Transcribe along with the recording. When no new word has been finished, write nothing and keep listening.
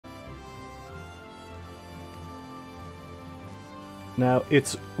Now,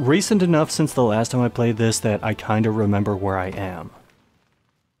 it's recent enough since the last time I played this that I kind of remember where I am.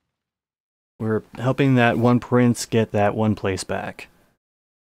 We're helping that one prince get that one place back.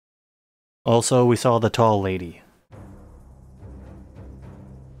 Also, we saw the tall lady.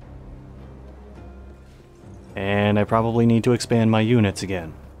 And I probably need to expand my units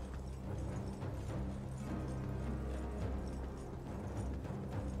again.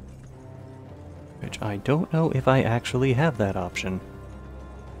 Which I don't know if I actually have that option.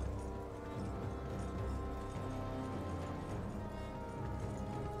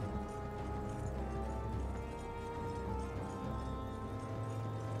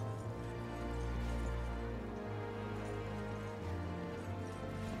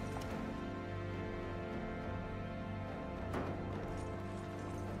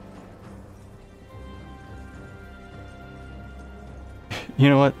 You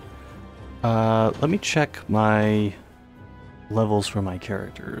know what? Let me check my levels for my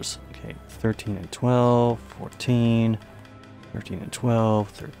characters. Okay, 13 and 12, 14, 13 and 12,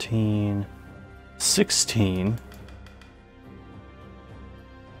 13, 16.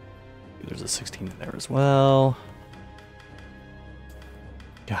 There's a 16 in there as well.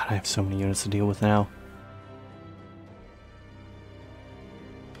 God, I have so many units to deal with now.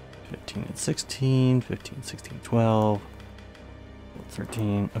 15 and 16, 15, 16, 12.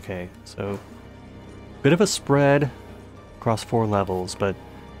 13. Okay, so bit of a spread across 4 levels, but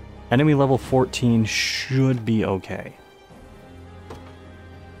enemy level 14 should be okay.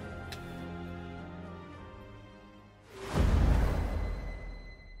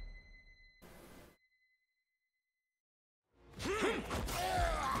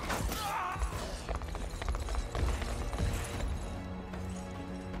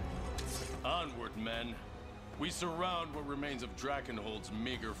 Onward, men. We surround what remains of Drakenhold's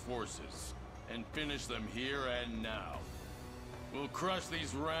meager forces, and finish them here and now. We'll crush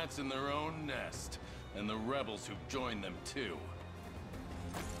these rats in their own nest, and the rebels who've joined them too.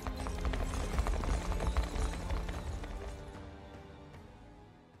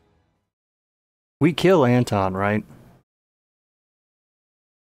 We kill Anton, right?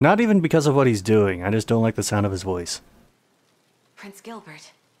 Not even because of what he's doing, I just don't like the sound of his voice. Prince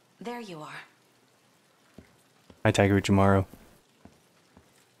Gilbert, there you are. Hi, Tiger Uchimaru.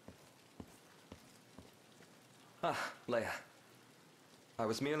 Ah, Leia. I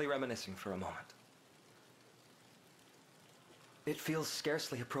was merely reminiscing for a moment. It feels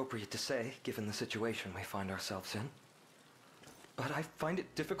scarcely appropriate to say, given the situation we find ourselves in. But I find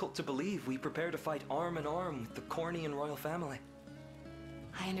it difficult to believe we prepare to fight arm in arm with the Cornian royal family.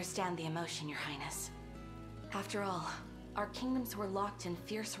 I understand the emotion, Your Highness. After all, our kingdoms were locked in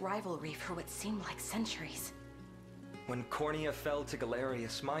fierce rivalry for what seemed like centuries. When Cornia fell to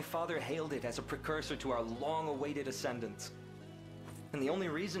Galerius, my father hailed it as a precursor to our long-awaited ascendance. And the only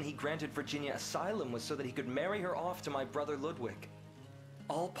reason he granted Virginia asylum was so that he could marry her off to my brother Ludwig.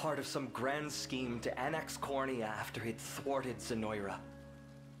 All part of some grand scheme to annex Cornia after he'd thwarted Zenoira.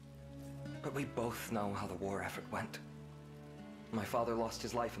 But we both know how the war effort went. My father lost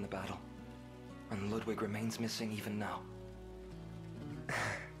his life in the battle, and Ludwig remains missing even now.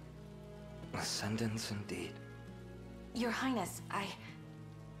 Ascendance indeed. Your Highness,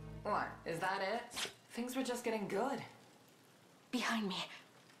 What, is that it? Things were just getting good. Behind me.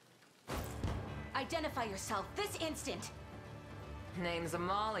 Identify yourself this instant! Name's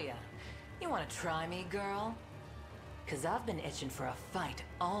Amalia. You wanna try me, girl? 'Cause I've been itching for a fight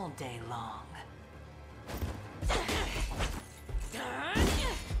all day long.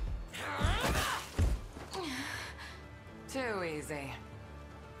 Too easy.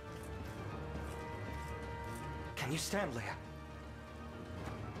 Can you stand, Leia?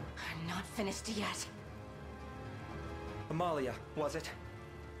 I'm not finished yet. Amalia, was it?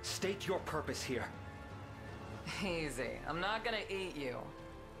 State your purpose here. Easy. I'm not gonna eat you.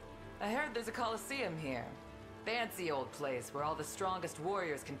 I heard there's a Coliseum here. Fancy old place where all the strongest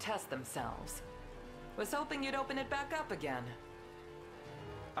warriors can test themselves. Was hoping you'd open it back up again.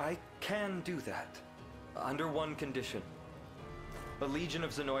 I can do that. Under one condition. A legion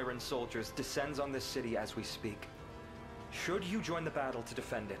of Zenoiran soldiers descends on this city as we speak. Should you join the battle to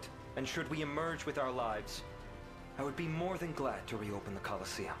defend it, and should we emerge with our lives, I would be more than glad to reopen the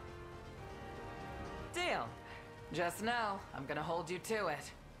Coliseum. Deal. Just know, I'm gonna hold you to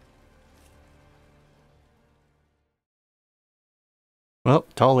it. Well,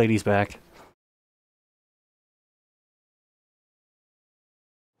 tall lady's back.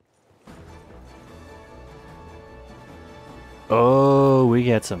 Oh, we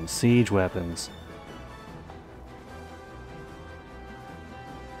get some siege weapons.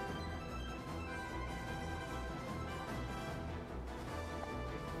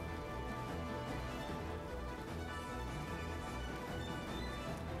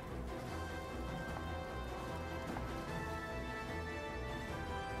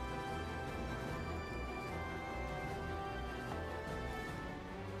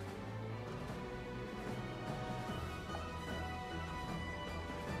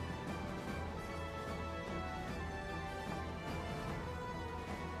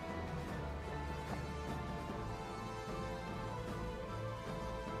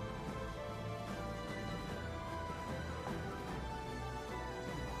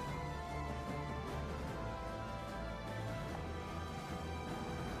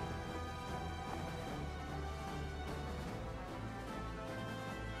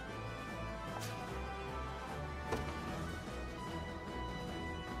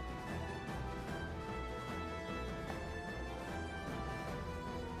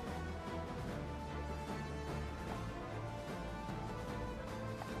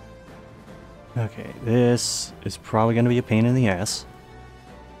 Okay, this is probably going to be a pain in the ass.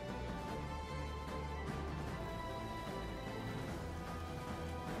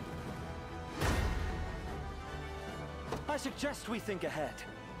 I suggest we think ahead.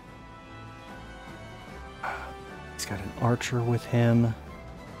 He's got an archer with him,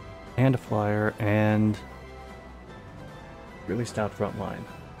 and a flyer, and really stout front line.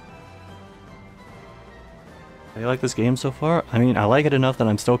 Do you like this game so far? I mean, I like it enough that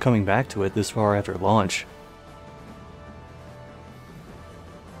I'm still coming back to it this far after launch.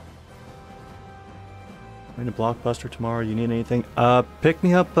 Going to Blockbuster tomorrow. You need anything? Pick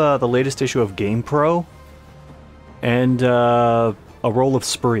me up the latest issue of Game Pro and a roll of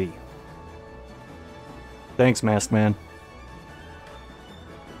Spree. Thanks, Masked Man.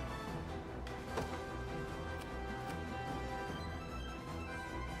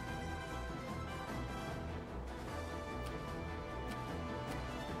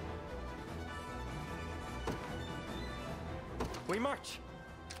 We march.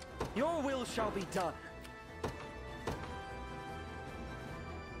 Your will shall be done.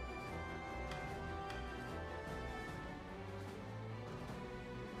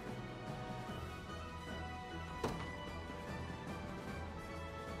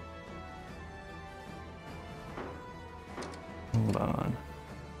 Hold on.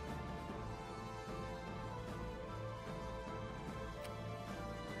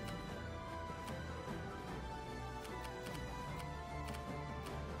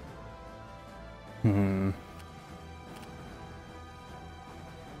 Hmm.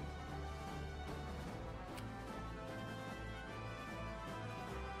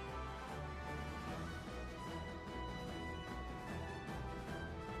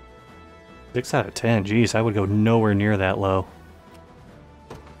 Six out of 10. Jeez, I would go nowhere near that low.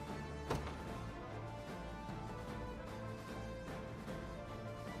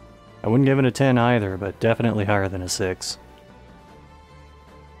 I wouldn't give it a 10 either, but definitely higher than a 6.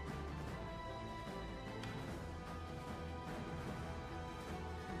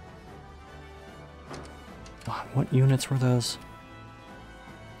 God, what units were those?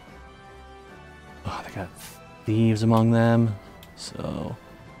 Oh, they got thieves among them, so...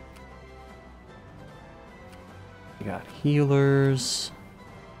 You got healers...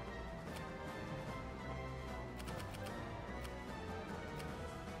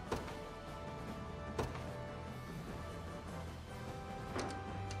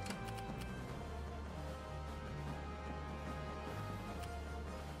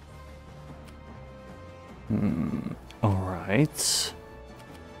 Alright.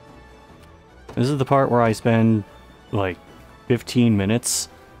 This is the part where I spend, like, 15 minutes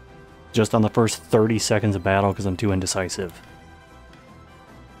just on the first 30 seconds of battle because I'm too indecisive.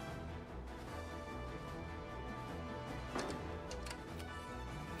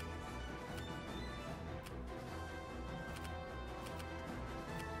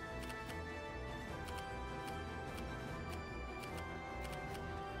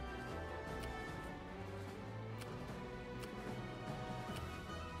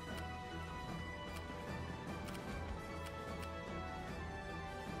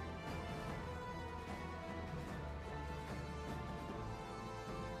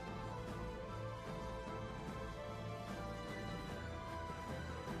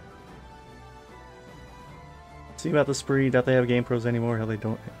 See about the spree that they have game pros anymore? How they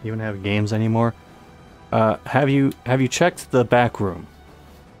don't even have games anymore? Have you checked the back room?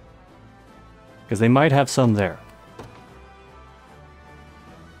 Because they might have some there.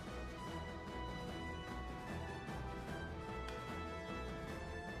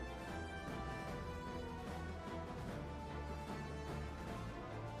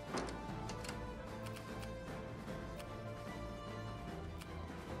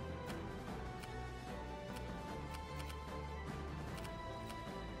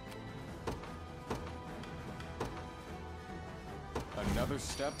 Another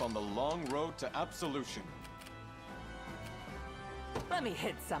step on the long road to absolution. Let me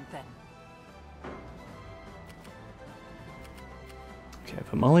hit something. Okay,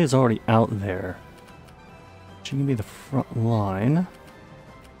 if Amalia is already out there, she can be the front line.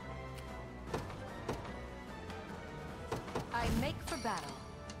 I make for battle.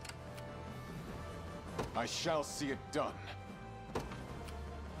 I shall see it done.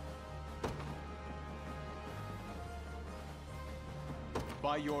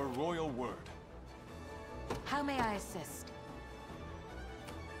 By your royal word. How may I assist?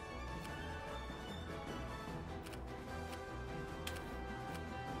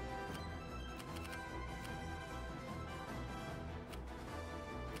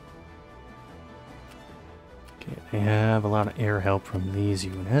 Okay, they have a lot of air help from these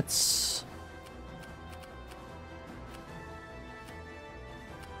units.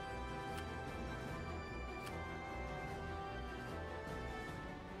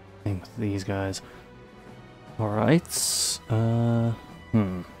 Same with these guys. Alright. I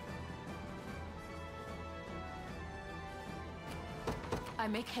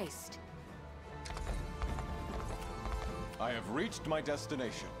make haste. I have reached my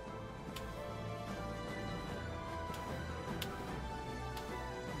destination.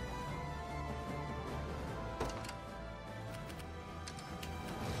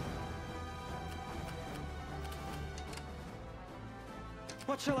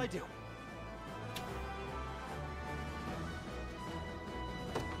 What shall I do?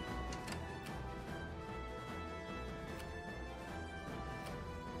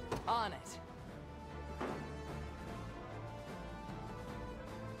 On it.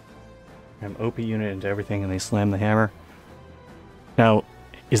 I'm OP unit into everything and they slam the hammer. Now,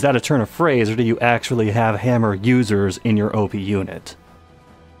 is that a turn of phrase or do you actually have hammer users in your OP unit?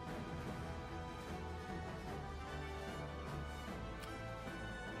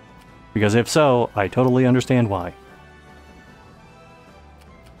 Because if so, I totally understand why.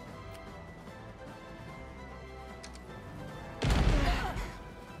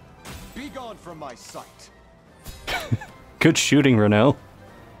 Be gone from my sight. Good shooting, Renault.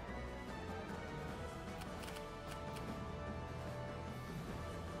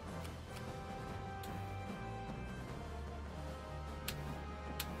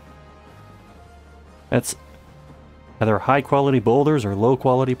 That's either high quality boulders or low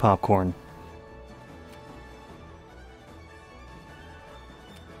quality popcorn.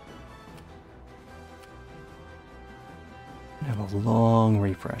 I have a long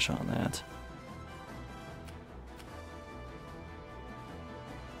refresh on that.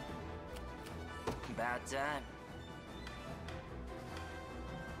 About time.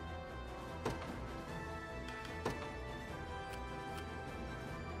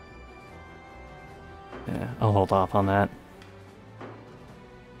 Yeah, I'll hold off on that.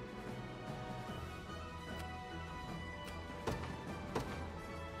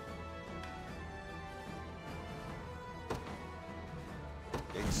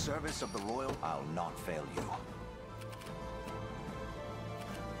 In service of the Royal, I'll not fail you.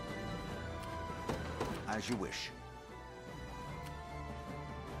 As you wish.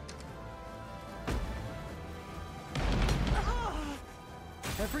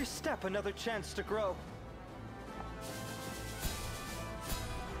 Every step another chance to grow.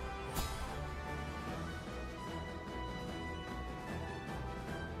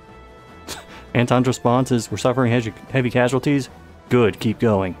 Anton's response is, we're suffering heavy casualties. Good, keep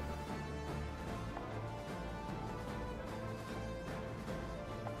going.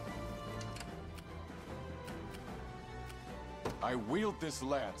 I wield this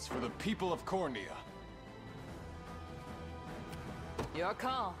lance for the people of Cornea. Your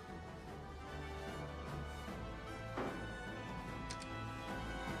call.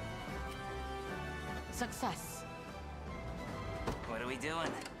 Success. What are we doing?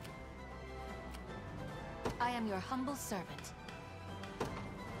 I am your humble servant.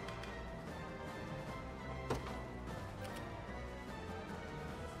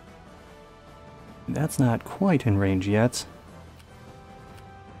 That's not quite in range yet.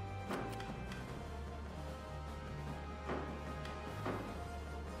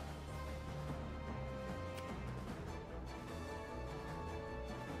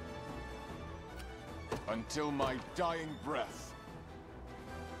 Until my dying breath.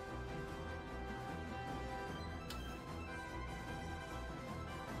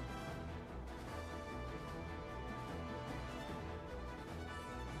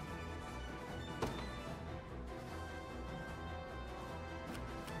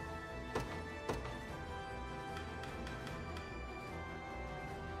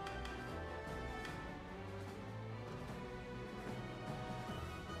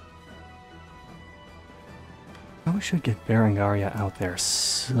 We should get Berengaria out there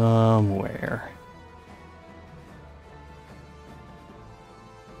somewhere.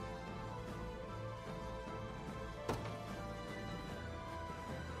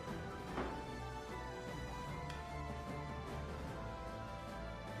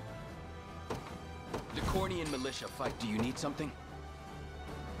 The Cornean militia fight. Do you need something?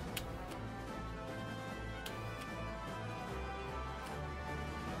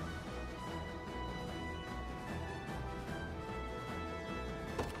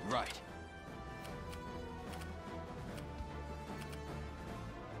 Right.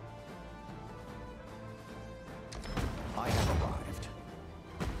 I have arrived.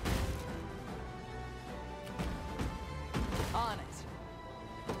 On it.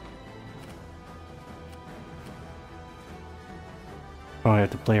 I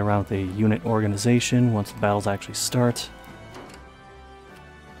have to play around with the unit organization once the battles actually start.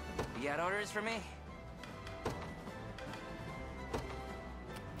 You got orders for me?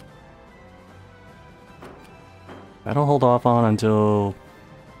 That'll hold off on until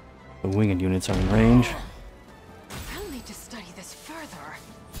the winged units are in range. I'll need to study this further.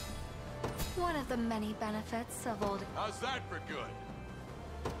 One of the many benefits of old... How's that for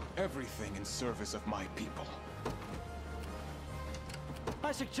good? Everything in service of my people.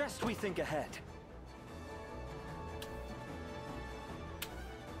 I suggest we think ahead.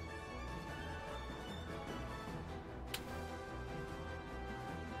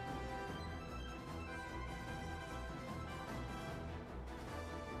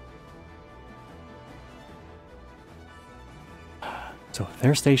 So if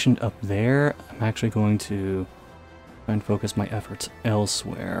they're stationed up there, I'm actually going to try and focus my efforts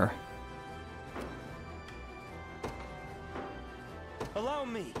elsewhere. Allow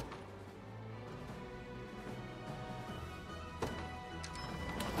me.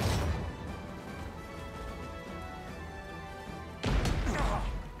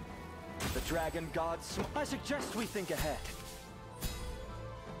 The dragon gods. I suggest we think ahead.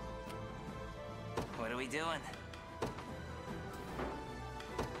 What are we doing?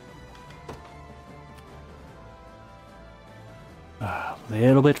 A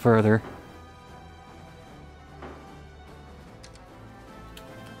little bit further.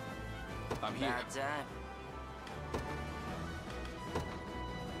 I'm here. About time.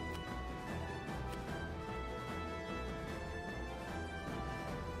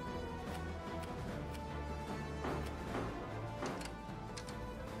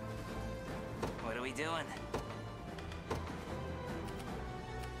 What are we doing?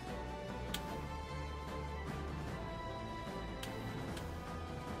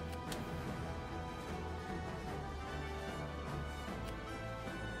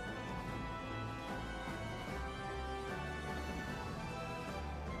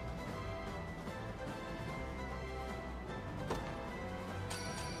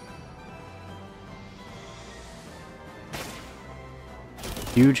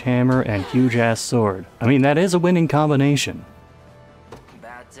 Huge hammer and huge ass sword. I mean, that is a winning combination.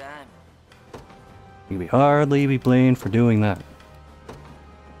 About time. You could hardly be blamed for doing that.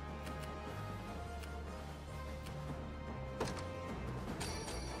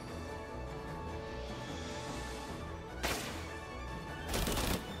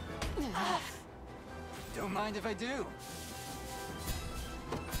 Don't mind if I do.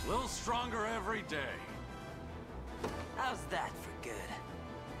 A little stronger every day. How's that for good?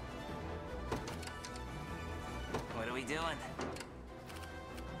 What are we doing?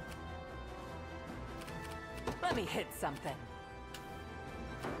 Let me hit something.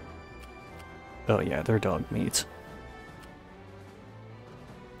 Oh yeah, they're dog meat.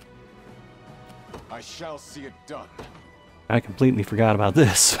 I shall see it done. I completely forgot about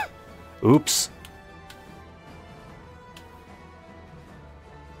this. Oops.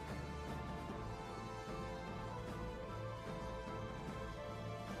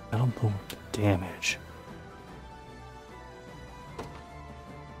 That'll pull damage.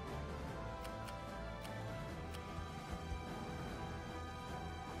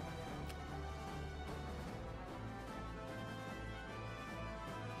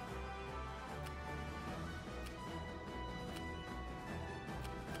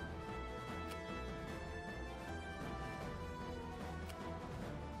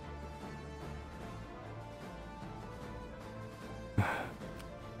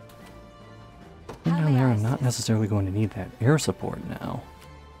 Down there, I'm not necessarily going to need that air support now.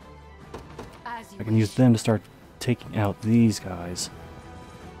 As you I can use them to start taking out these guys.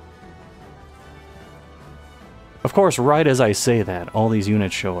 Of course, right as I say that, all these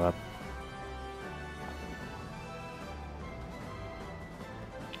units show up.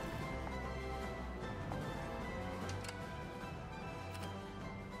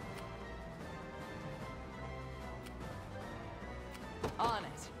 On it.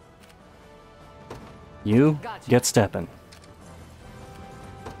 You Gotcha. get stepping.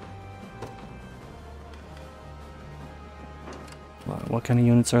 What kind of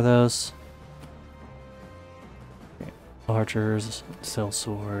units are those? Okay. Archers, cell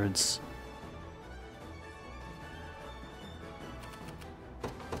swords.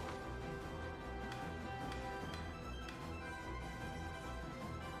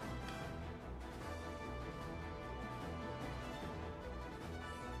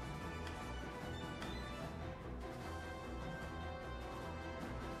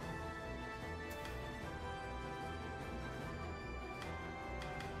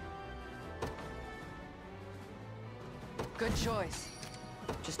 Good choice.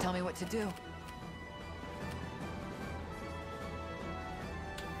 Just tell me what to do.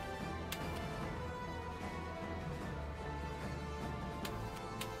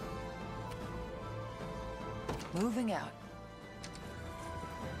 Moving out.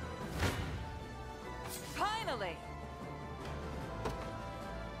 Finally!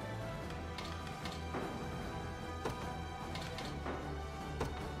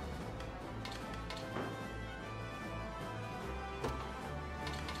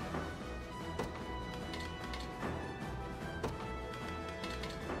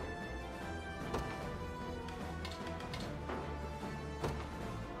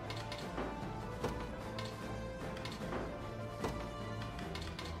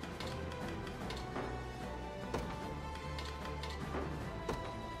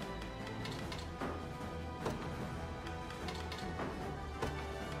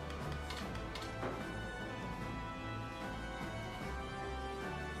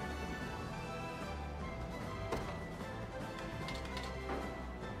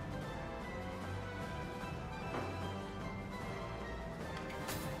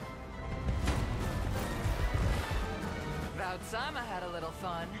 About time I had a little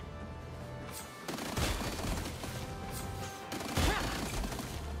fun.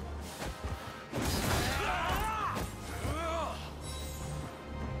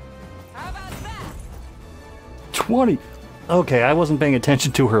 How about that? 20! Okay, I wasn't paying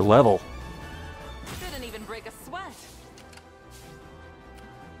attention to her level. Didn't even break a sweat.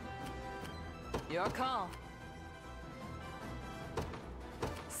 Your call.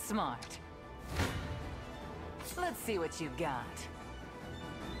 Smart. Let's see what you got.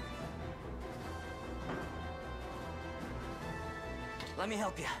 Let me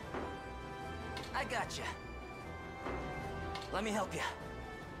help you. I got you. Let me help you.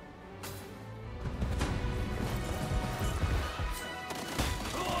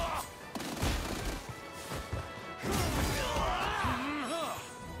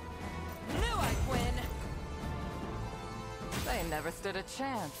 Knew I'd win. They never stood a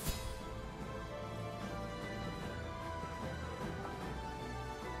chance.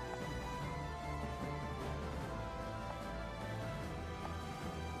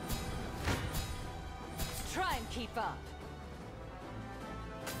 Try and keep up.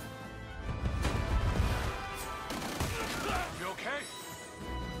 You okay?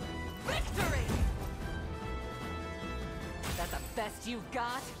 Victory! That the best you've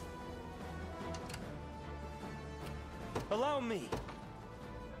got? Allow me.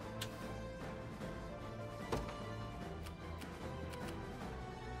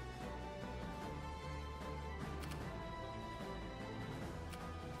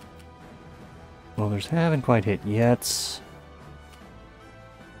 Well, there's haven't quite hit yet.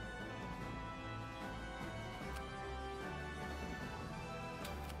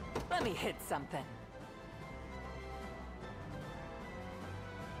 Let me hit something.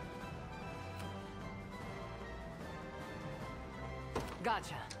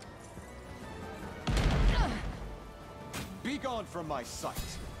 Gotcha. Be gone from my sight.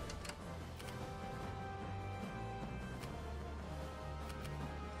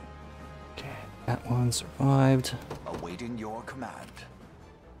 Okay, that one survived. Awaiting your command.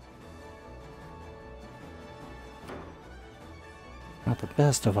 Not the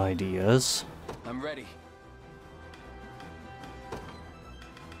best of ideas. I'm ready.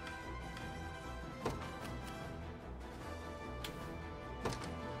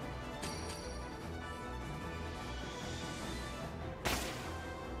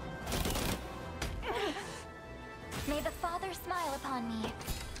 May the Father smile upon me.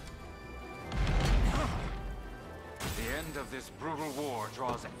 The end of this brutal war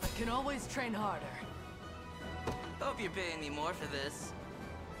draws. I can always train harder. Hope you're paying me more for this.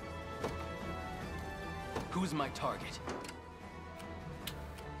 Who's my target?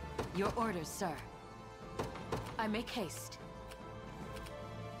 Your orders, sir. I make haste.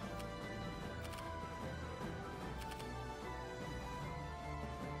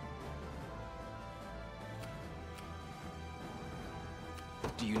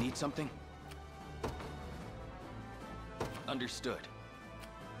 Do you need something? Understood.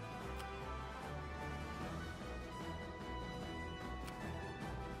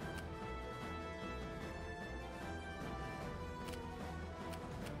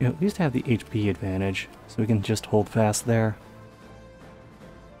 You at least have the HP advantage, so we can just hold fast there.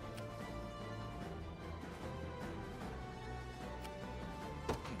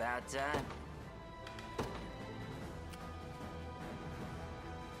 About time.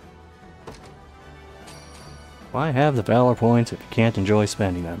 Why have the Valor points if you can't enjoy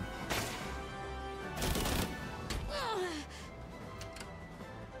spending them?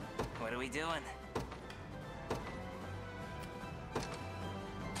 What are we doing?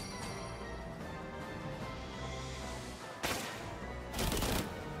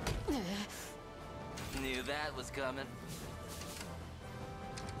 Knew that was coming.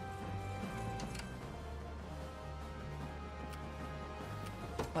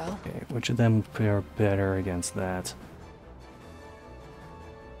 Well, Okay, which of them fare better against that?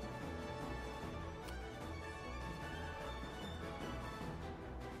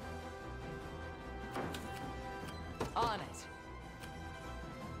 on it.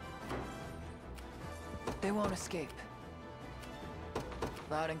 They won't escape.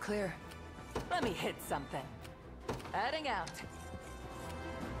 Loud and clear. Let me hit something. Heading out.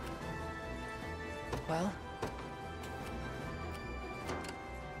 Well?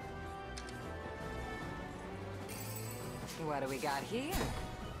 What do we got here?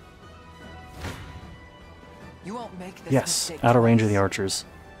 You won't make this Yes, mistake out of range of twice. the archers.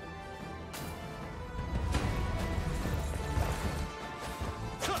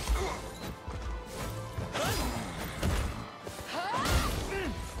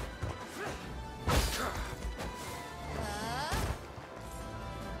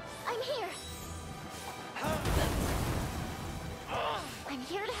 I'm here. I'm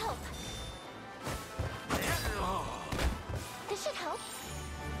here to help. This should help.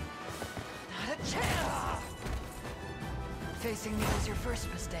 Not a chance! Facing me was your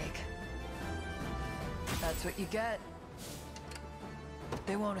first mistake. That's what you get.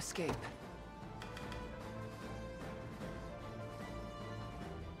 They won't escape.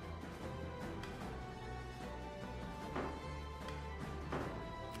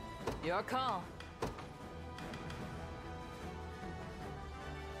 Your call.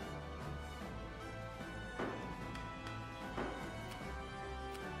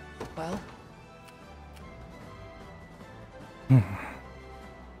 Well?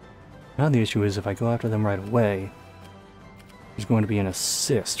 Now the issue is if I go after them right away, there's going to be an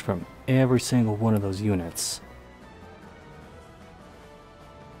assist from every single one of those units.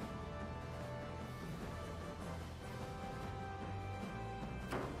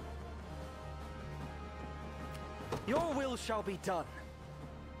 Your will shall be done.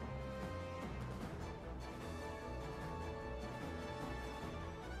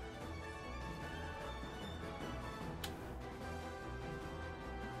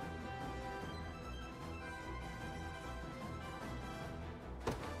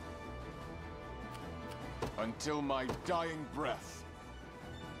 Until my dying breath.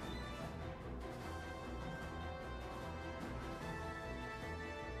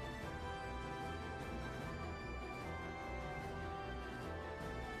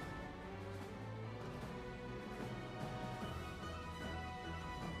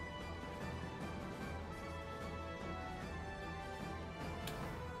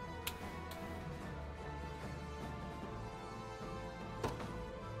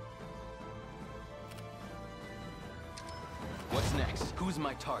 What's next? Who's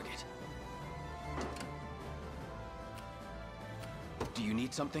my target? Do you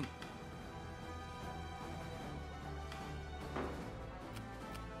need something?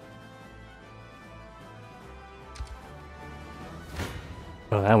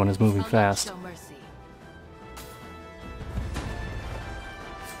 Oh, that one is moving fast. Show mercy.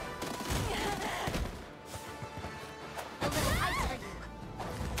 A little ice for you.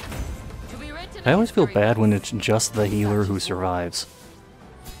 To be written I always feel history. bad when it's just the healer who survives.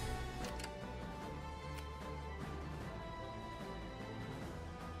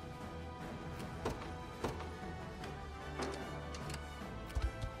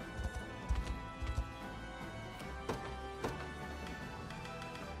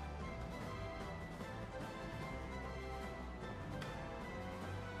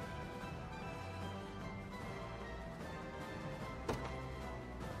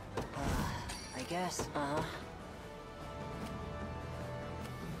 I guess.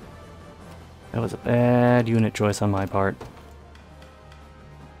 That was a bad unit choice on my part.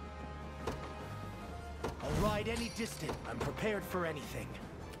 I'll ride any distant. I'm prepared for anything.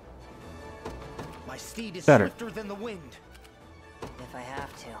 My steed is Better. swifter than the wind. If I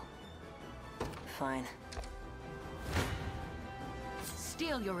have to. Fine.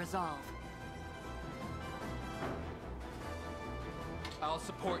 Steel your resolve. I'll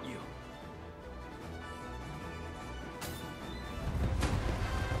support you.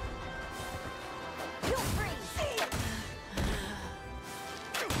 Feel free.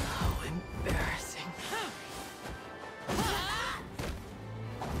 How embarrassing.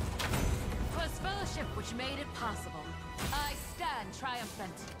 'Twas fellowship which made it possible. I stand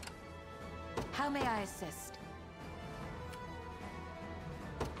triumphant. How may I assist?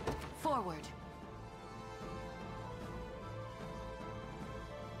 Forward.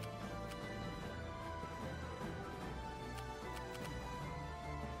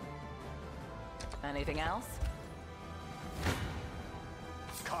 Anything else?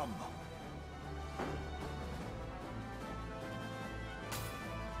 Come.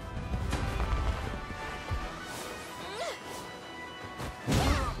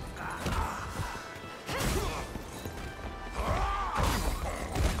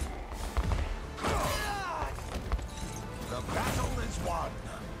 The battle is won.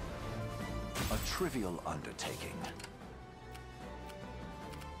 A trivial undertaking.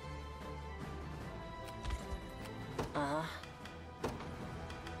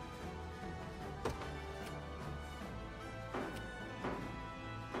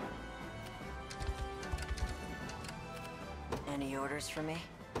 Any orders for me?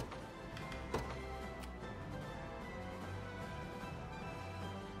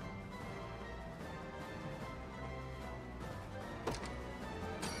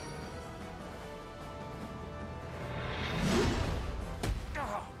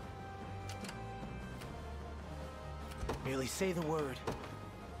 Merely say the word.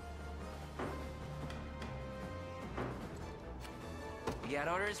 You got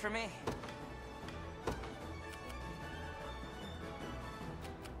orders for me?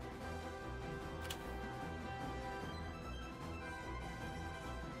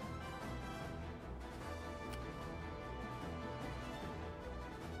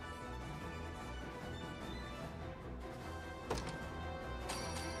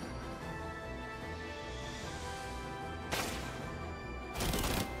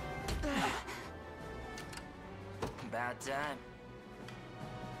 About time.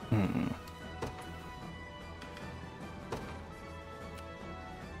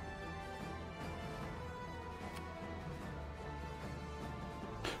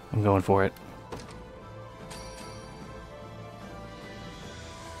 I'm going for it.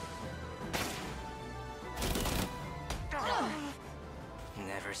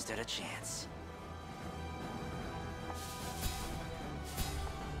 Never stood a chance.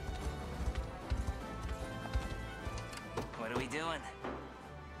 What are we doing?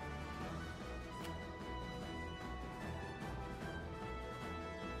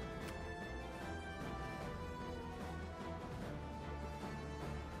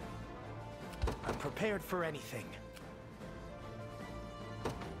 I'm prepared for anything.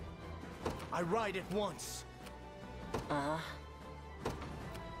 I ride at once.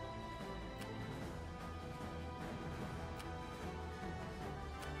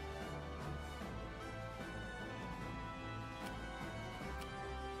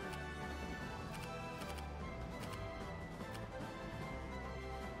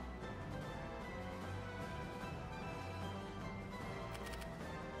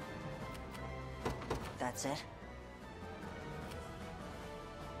 That's it?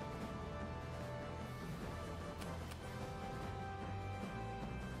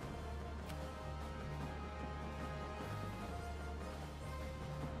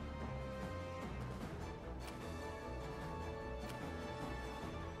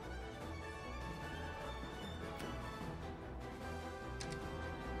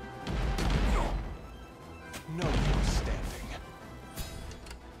 No more standing.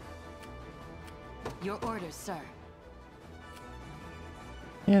 Your orders, sir.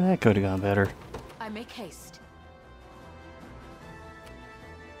 Yeah, that could have gone better. I make haste.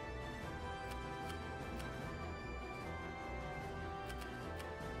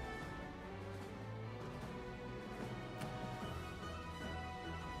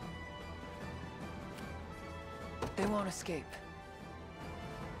 They won't escape.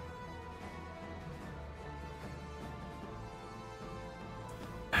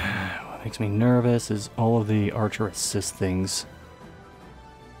 What makes me nervous is all of the archer assist things.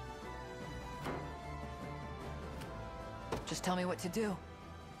 Just tell me what to do.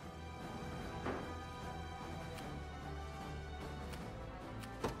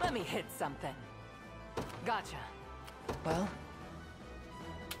 Let me hit something. Gotcha. Well?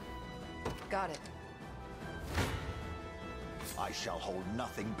 Got it. I shall hold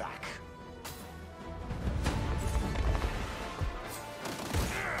nothing back.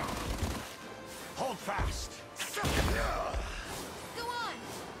 Hold fast. Go on!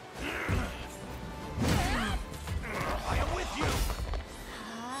 I am with you.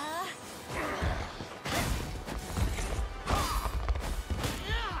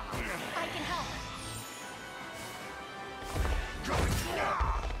 I can help.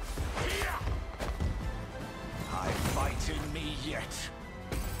 I fight in me yet.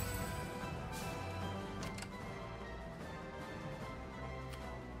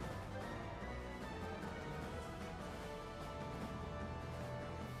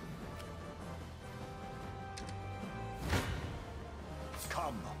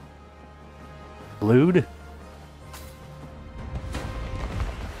 Come. Blued?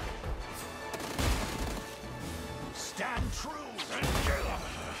 Stand true.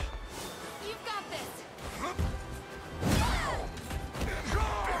 You've got this.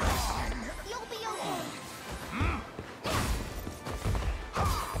 You'll be okay.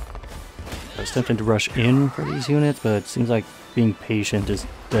 I was tempted to rush in for these units, but it seems like being patient is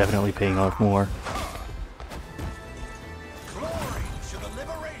definitely paying off more. Glory to the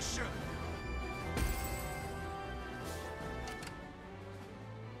liberation.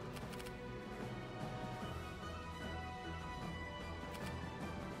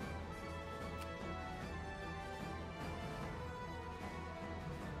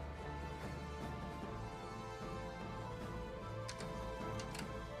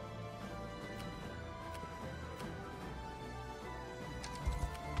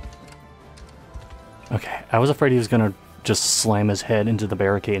 Okay, I was afraid he was gonna just slam his head into the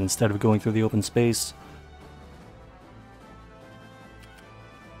barricade instead of going through the open space.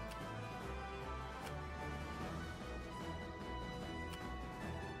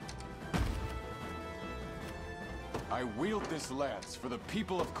 I wield this lance for the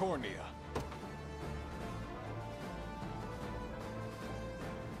people of Cornea.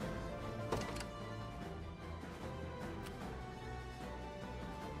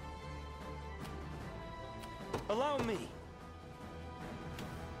 Allow me.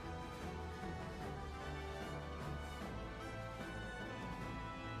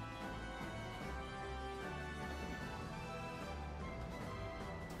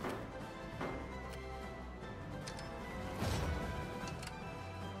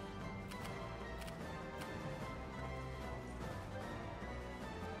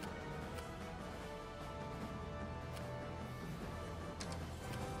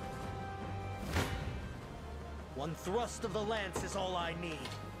 One thrust of the lance is all I need.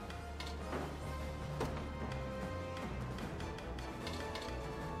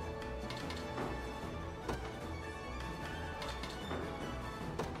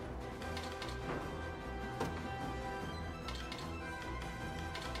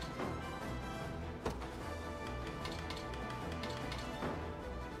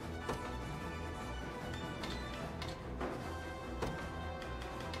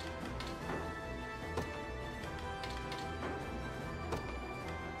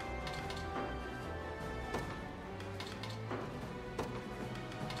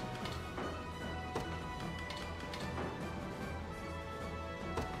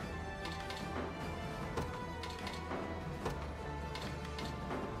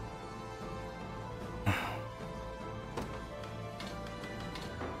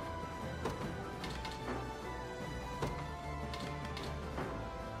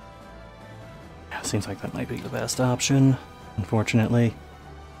 Seems like that might be the best option, unfortunately.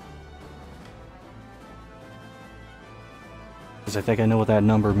 Because I think I know what that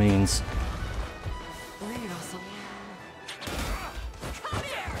number means.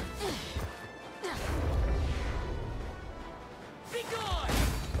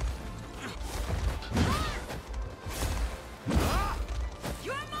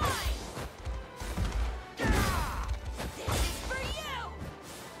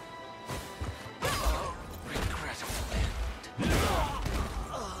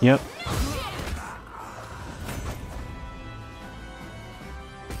 Yep.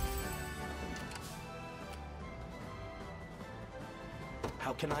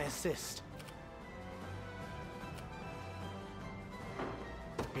 How can I assist?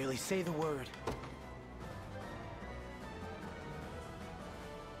 Merely say the word.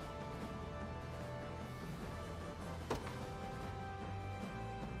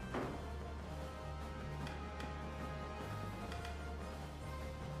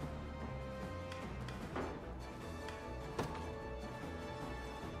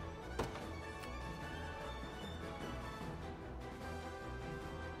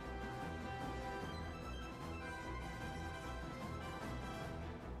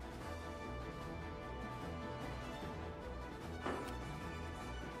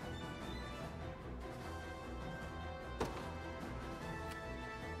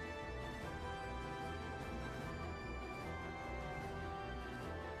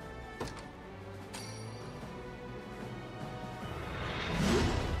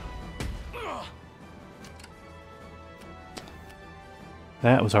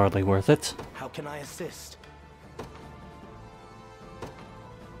 That was hardly worth it. How can I assist?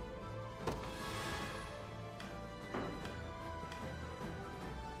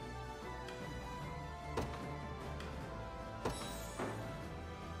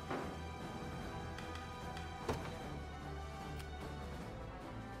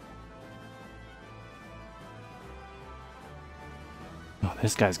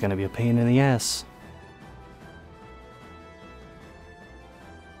 This guy's gonna be a pain in the ass.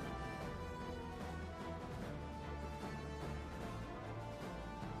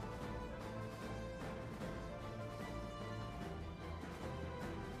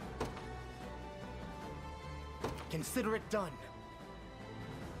 Consider it done.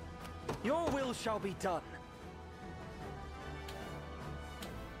 Your will shall be done.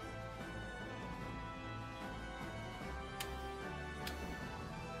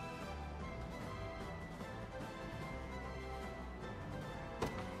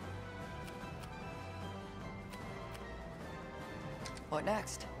 What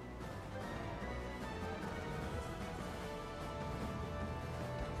next?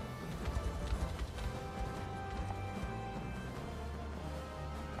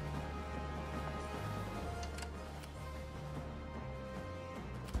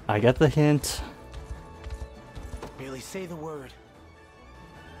 I get the hint. Merely say the word.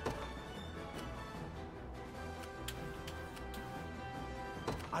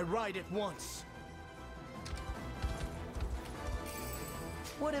 I ride at once.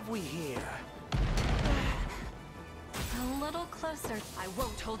 What have we here? A little closer. I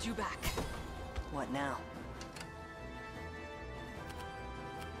won't hold you back. What now?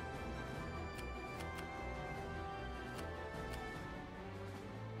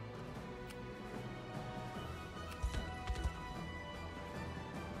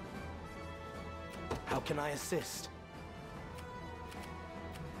 How can I assist?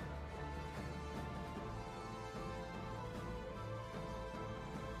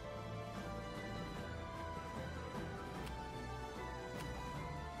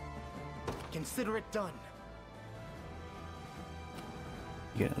 Consider it done.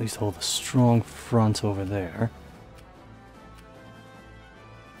 You can at least hold a strong front over there.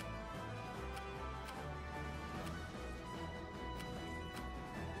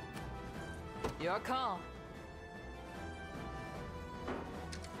 Your call.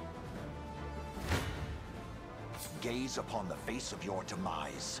 Gaze upon the face of your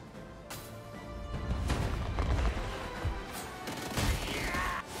demise.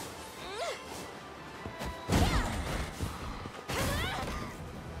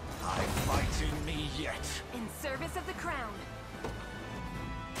 I'm fighting me yet. In service of the crown.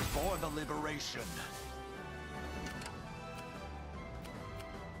 For the liberation.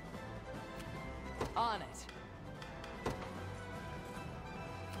 On it.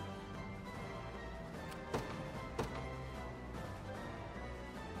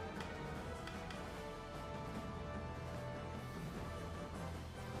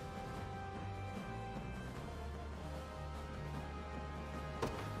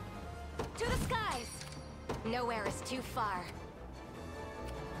 To the skies! Nowhere is too far.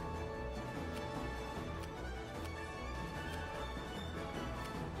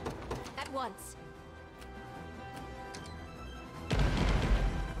 At once.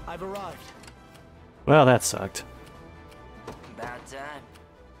 I've arrived. Well, that sucked. About time.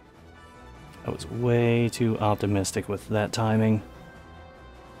 I was way too optimistic with that timing.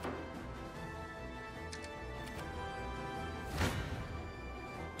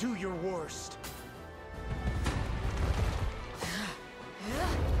 Do your worst.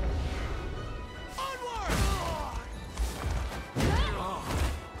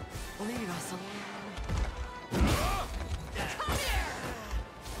 Lead us along.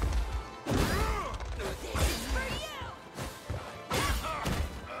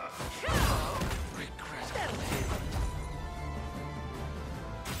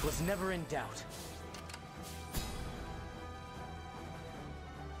 Was never in doubt.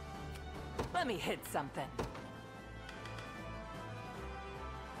 Let me hit something.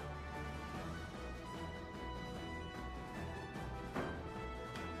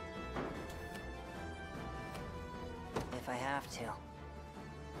 If I have to.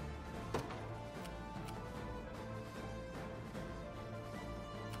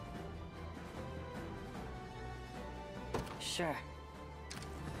 Sure.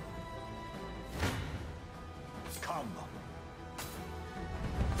 Come.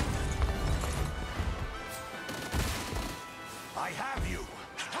 I have you.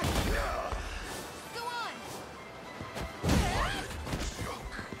 Go on!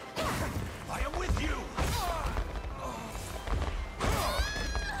 I am with you.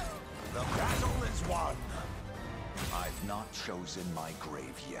 The battle is won. I've not chosen my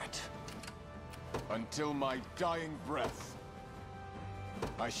grave yet. Until my dying breath,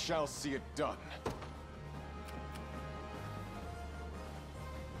 I shall see it done.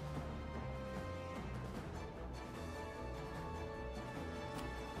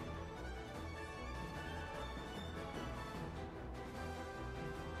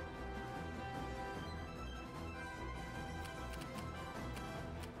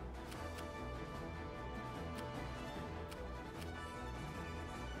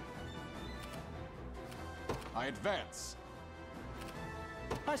 I advance.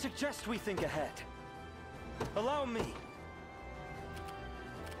 I suggest we think ahead. Allow me.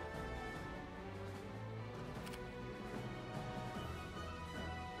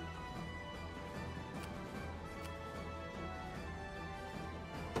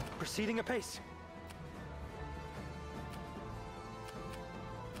 Proceeding apace.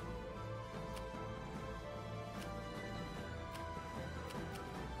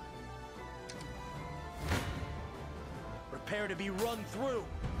 Prepare to be run through.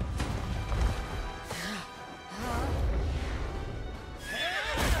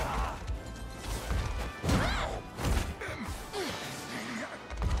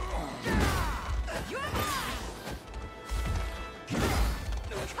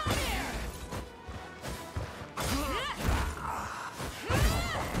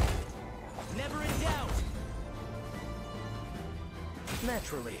 Never in doubt.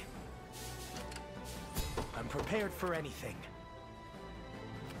 Naturally. I'm prepared for anything.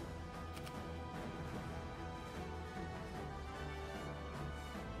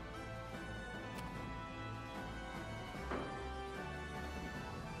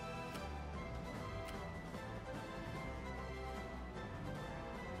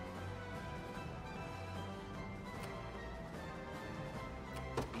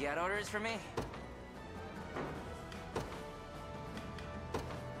 You got orders for me?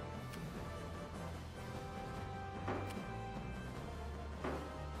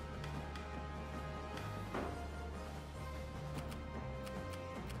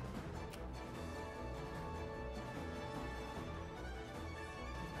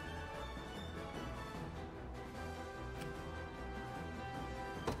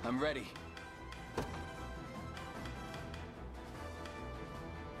 I'm ready.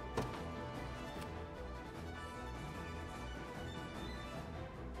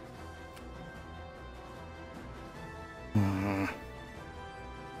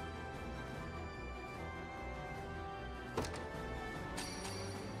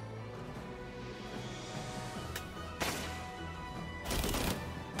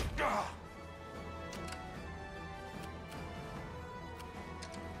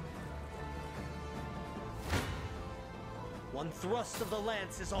 One thrust of the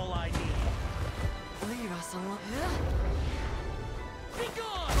lance is all I need. Leave us alone. Be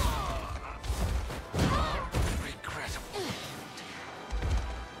gone! Regrettable.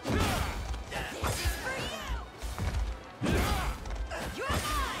 This is for you! You're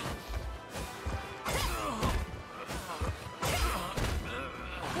mine!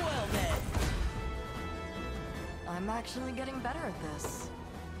 Well then. I'm actually getting better at this.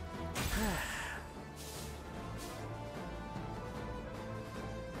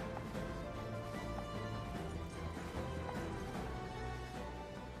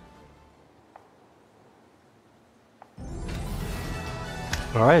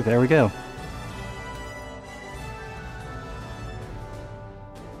 All right, there we go.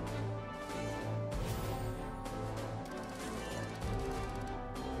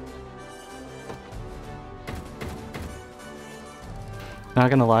 Not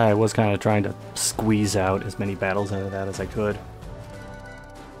gonna lie, I was kind of trying to squeeze out as many battles out of that as I could.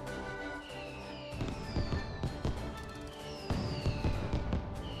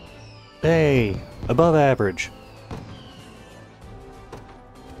 Hey, above average.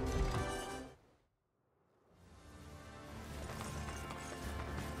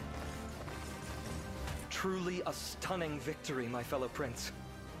 Truly a stunning victory, my fellow prince.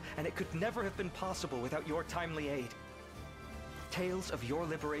 And it could never have been possible without your timely aid. Tales of your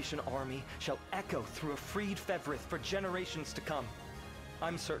liberation army shall echo through a freed Fevrith for generations to come.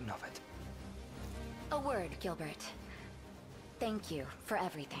 I'm certain of it. A word, Gilbert. Thank you for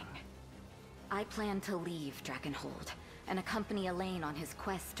everything. I plan to leave Dragonhold and accompany Elaine on his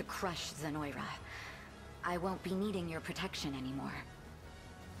quest to crush Zenoira. I won't be needing your protection anymore.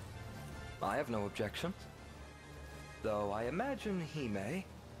 I have no objections. Though I imagine he may.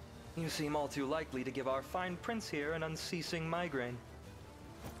 You seem all too likely to give our fine prince here an unceasing migraine.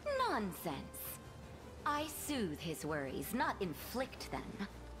 Nonsense. I soothe his worries, not inflict them.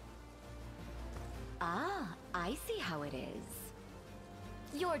 Ah, I see how it is.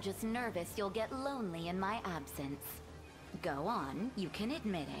 You're just nervous you'll get lonely in my absence. Go on, you can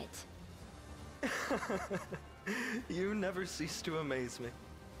admit it. You never cease to amaze me.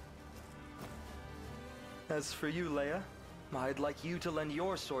 As for you, Leia, I'd like you to lend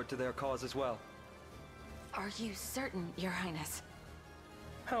your sword to their cause as well. Are you certain, Your Highness?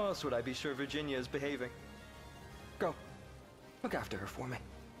 How else would I be sure Virginia is behaving? Go. Look after her for me.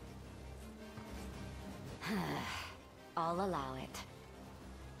 I'll allow it.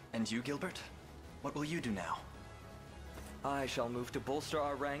 And you, Gilbert? What will you do now? I shall move to bolster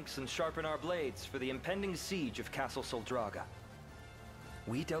our ranks and sharpen our blades for the impending siege of Castle Soldraga.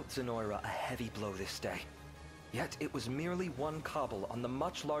 We dealt Zenoira a heavy blow this day, yet it was merely one cobble on the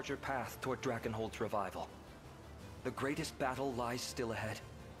much larger path toward Drakenhold's revival. The greatest battle lies still ahead,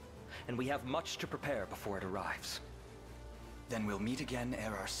 and we have much to prepare before it arrives. Then we'll meet again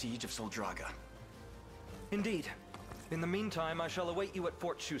ere our siege of Soldraga. Indeed. In the meantime, I shall await you at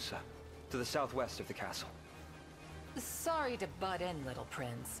Fort Chusa, to the southwest of the castle. Sorry to butt in, little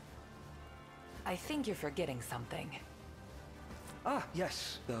prince. I think you're forgetting something. Ah,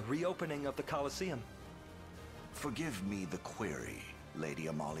 yes, the reopening of the Coliseum. Forgive me the query, Lady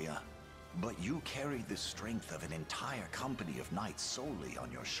Amalia, but you carry the strength of an entire company of knights solely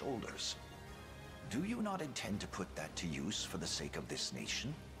on your shoulders. Do you not intend to put that to use for the sake of this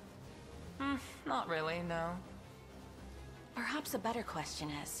nation? Not really, no. Perhaps a better question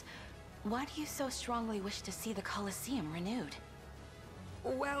is, why do you so strongly wish to see the Coliseum renewed?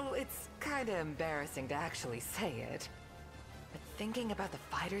 Well, it's kinda embarrassing to actually say it. But thinking about the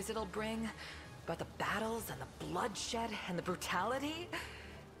fighters it'll bring, about the battles and the bloodshed and the brutality,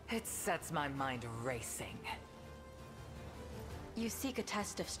 it sets my mind racing. You seek a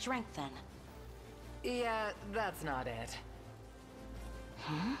test of strength, then? Yeah, that's not it.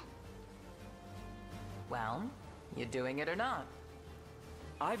 Huh? Well, you doing it or not?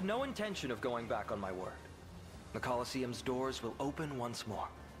 I've no intention of going back on my word. The Coliseum's doors will open once more.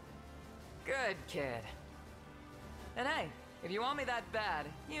 Good kid. And hey, if you want me that bad,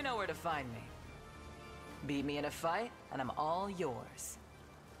 you know where to find me. Beat me in a fight, and I'm all yours.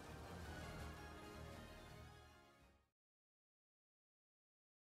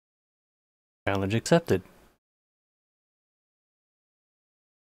 Challenge accepted.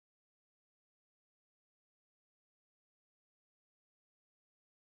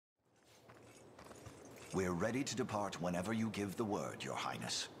 We're ready to depart whenever you give the word, Your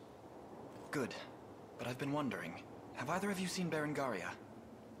Highness. Good. But I've been wondering, have either of you seen Berengaria?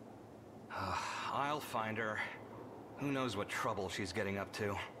 I'll find her. Who knows what trouble she's getting up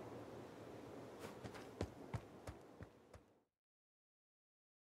to.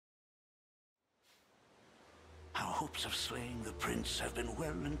 Our hopes of slaying the prince have been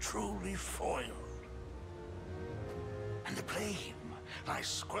well and truly foiled. And the blame lies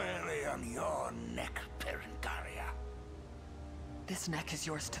squarely on your neck, Berengaria. This neck is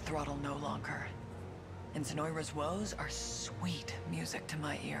yours to throttle no longer. And Zenoira's woes are sweet music to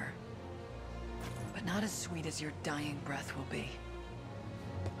my ear. But not as sweet as your dying breath will be.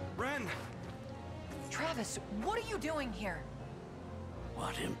 Ren! Travis, what are you doing here?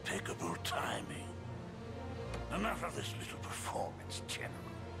 What impeccable timing. Enough of this little performance, General.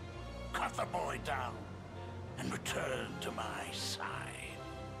 Cut the boy down and return to my side.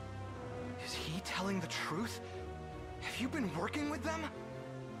 Is he telling the truth? Have you been working with them?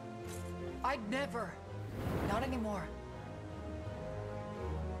 I'd never. Not anymore.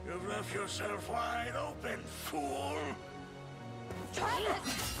 You've left yourself wide open, fool!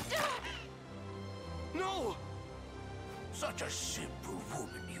 Travis! No! Such a simple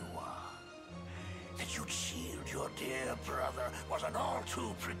woman you are. That you'd shield your dear brother was an all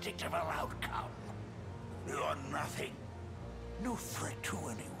too predictable outcome. You're nothing. No threat to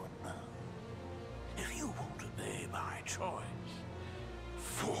anyone now. If you won't obey my choice,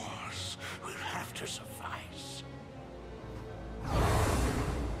 force will have to suffice.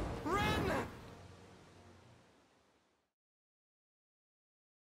 Ren!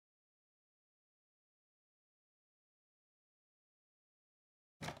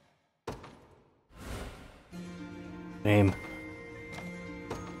 Shame.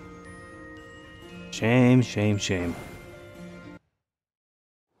 Shame, shame, shame.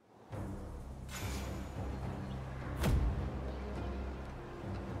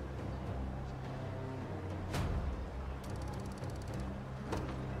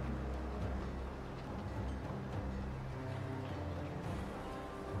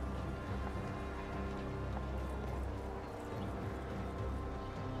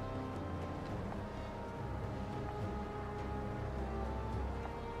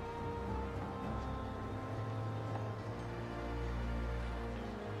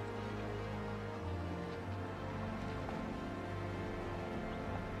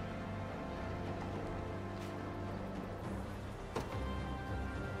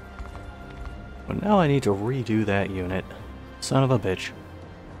 But now I need to redo that unit. Son of a bitch.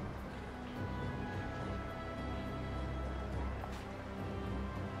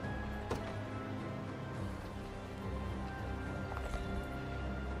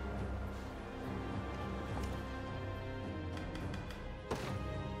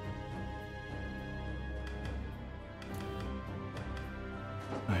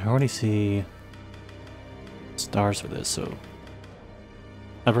 I already see stars for this, so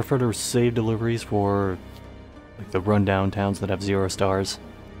I prefer to save deliveries for like the rundown towns that have 0 stars.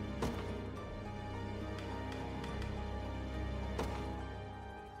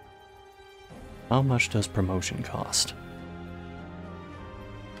 How much does promotion cost?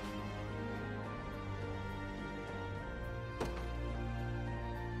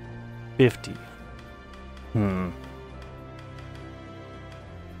 $50.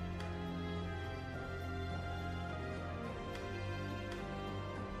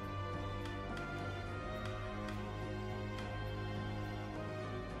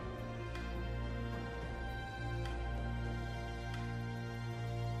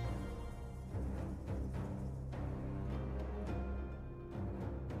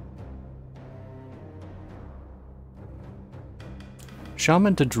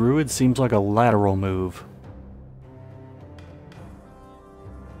 Shaman to Druid seems like a lateral move.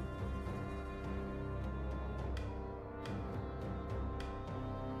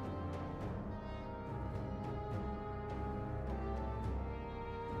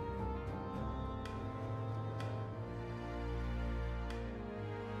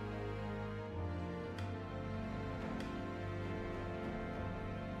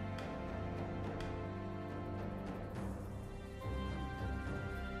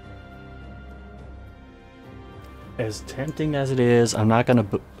 As tempting as it is, I'm not going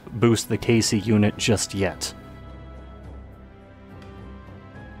to boost the KC unit just yet.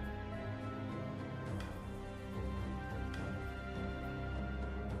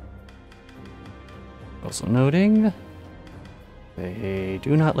 Also noting, they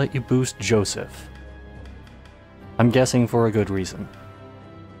do not let you boost Joseph. I'm guessing for a good reason.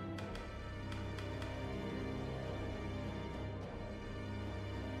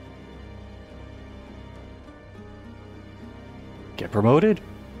 Get promoted,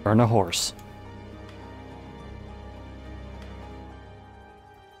 earn a horse.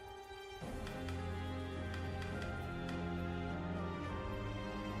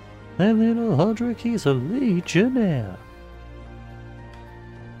 That little Hodrick, he's a legionnaire.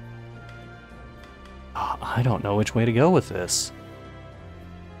 I don't know which way to go with this.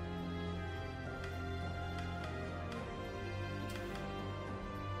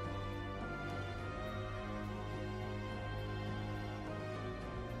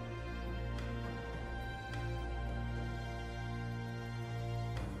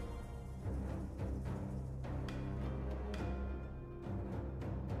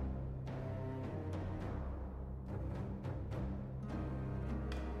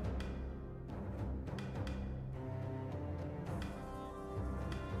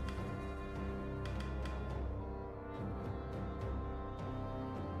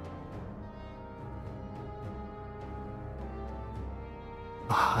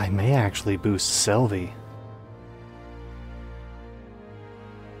 I may actually boost Selvi.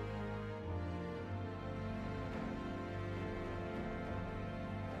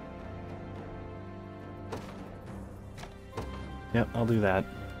 Yep, I'll do that.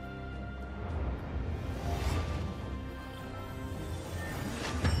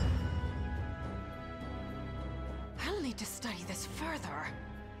 I'll need to study this further.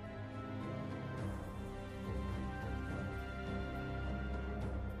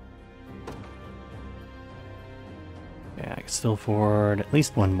 Yeah, I can still afford at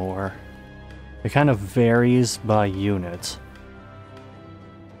least one more. It kind of varies by unit.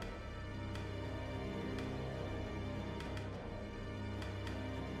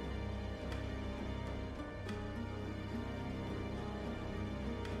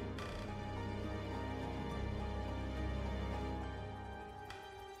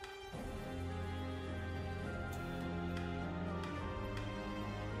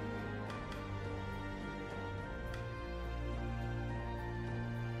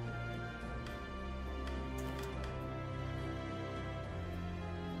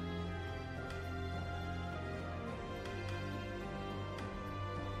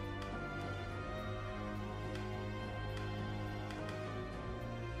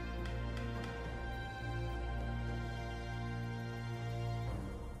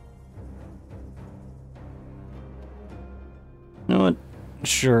 You know what?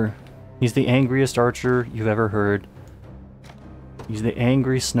 Sure. He's the angriest archer you've ever heard. He's the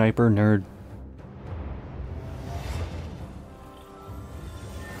angry sniper nerd.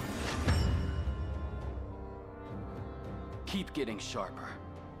 Keep getting sharper.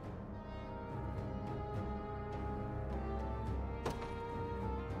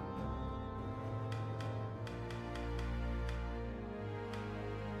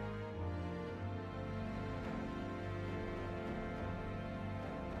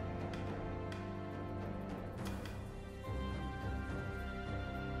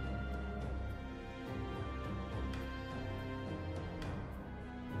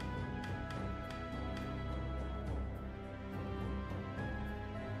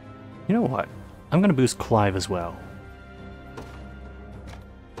 You know what? I'm gonna boost Clive as well.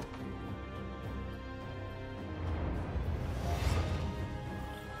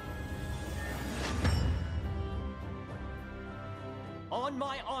 On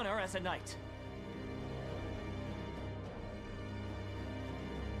my honor as a knight.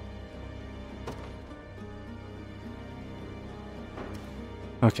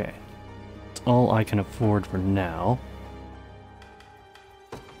 Okay. That's all I can afford for now.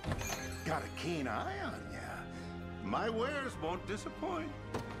 Got a keen eye on ya. My wares won't disappoint.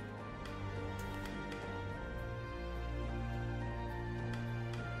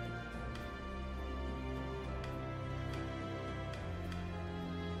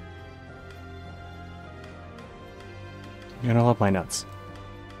 You're gonna love my nuts.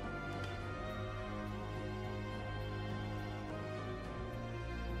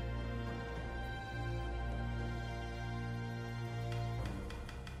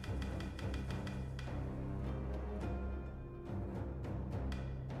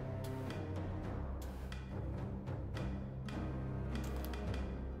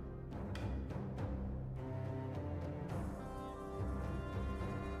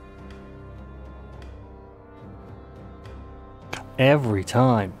 Every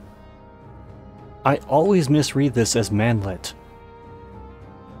time. I always misread this as manlet.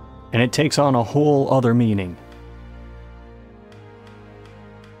 And it takes on a whole other meaning.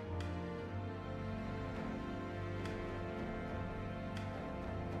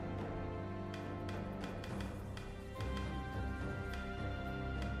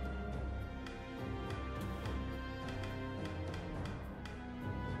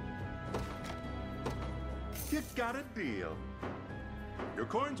 You got a deal. Your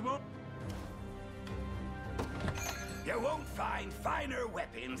coins won't... You won't find finer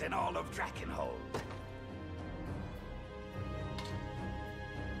weapons in all of Drakenhold.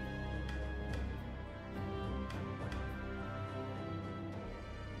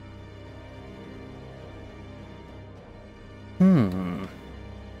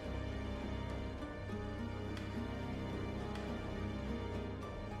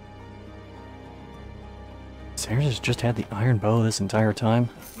 Sarah's has just had the iron bow this entire time.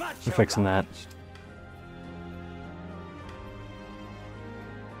 We're fixing that.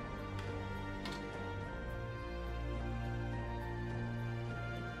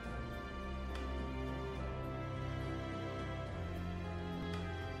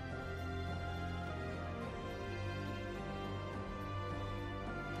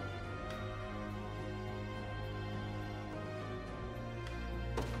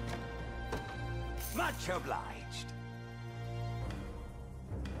 Much obliged.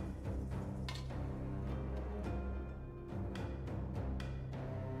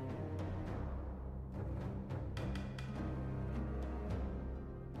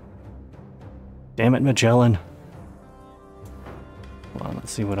 Damn it, Magellan. Hold on,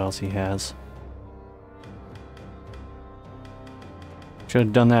 let's see what else he has. Should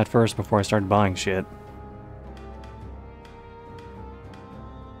have done that first before I started buying shit.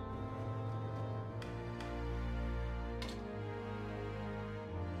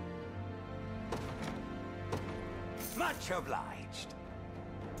 Much obliged.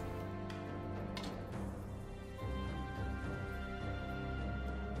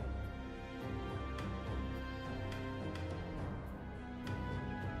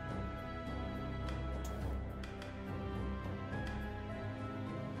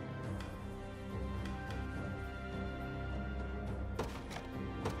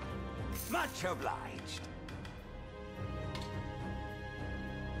 Much obliged.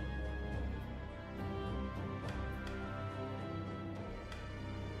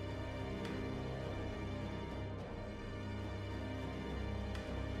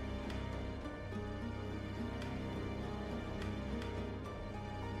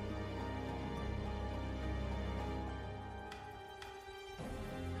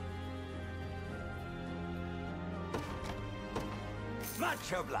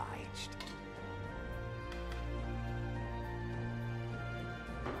 Much obliged.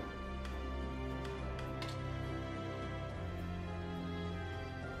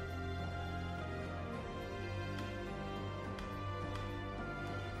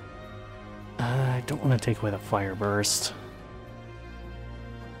 I don't want to take away the fire burst.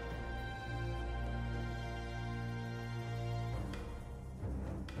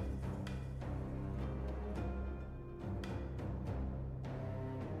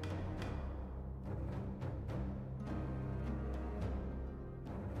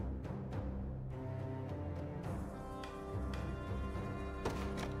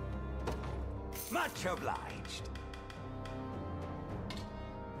 Much obliged.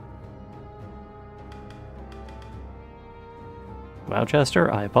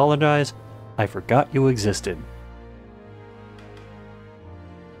 Gloucester, I apologize. I forgot you existed.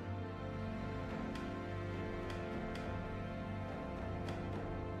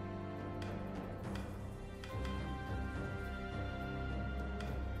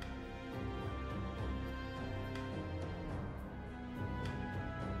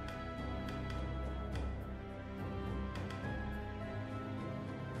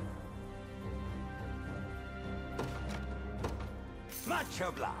 Much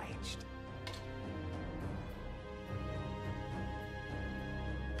obliged.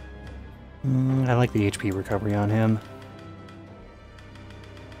 I like the HP recovery on him.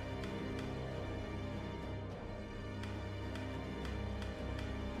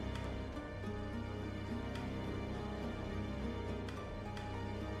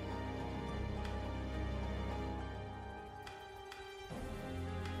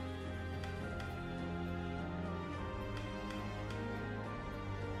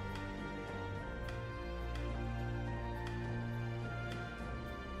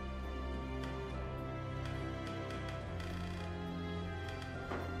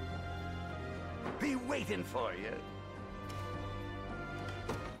 Be waiting for you.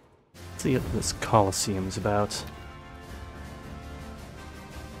 Let's see what this Coliseum's about.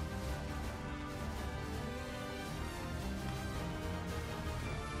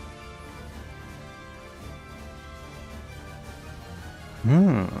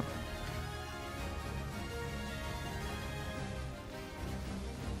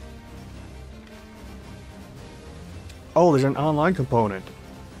 Oh, there's an online component.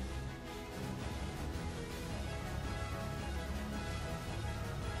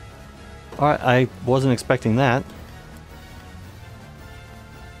 Alright, I wasn't expecting that.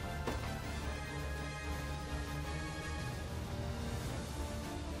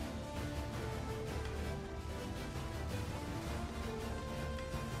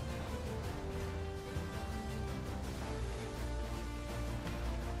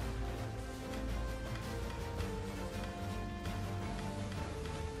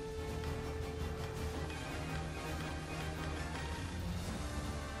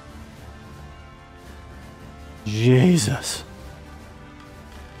 Jesus.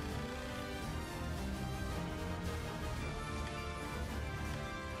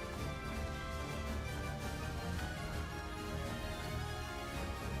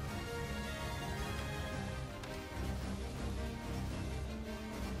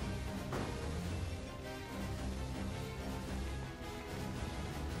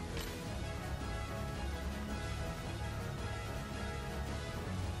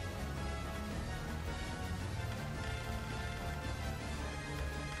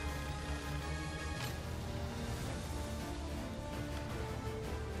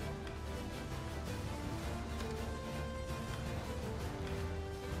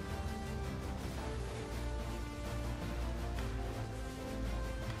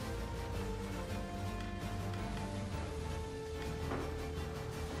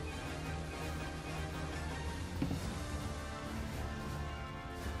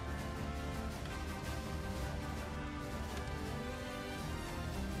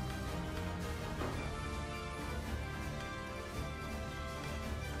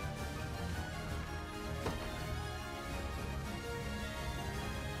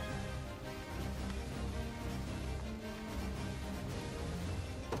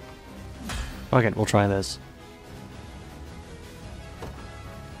 Okay, we'll try this.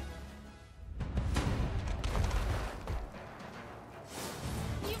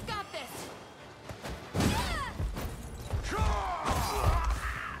 You've got this.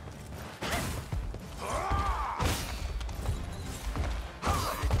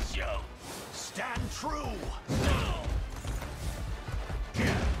 Joe, stand true.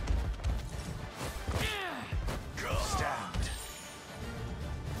 Stand.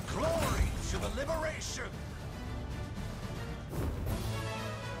 Glory to the liberation.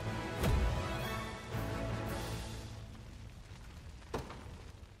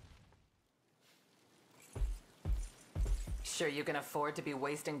 Sure you can afford to be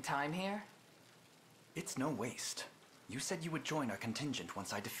wasting time here? It's no waste. You said you would join our contingent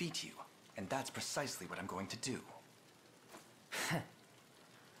once I defeat you, and that's precisely what I'm going to do.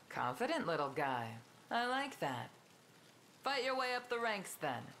 Confident little guy. I like that. Fight your way up the ranks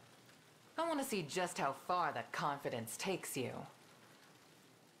then. I want to see just how far that confidence takes you.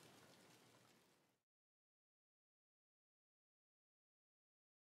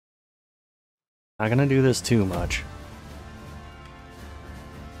 Not gonna do this too much.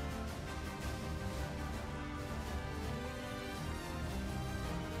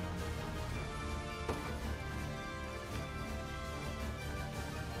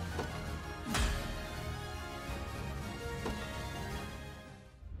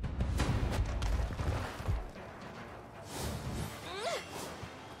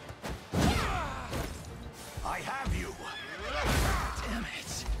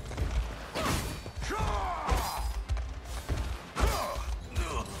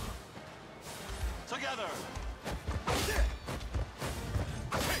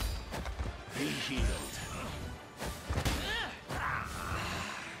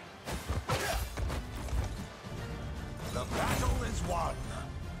 one.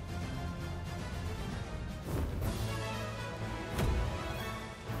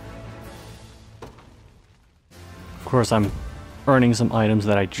 Of course, I'm earning some items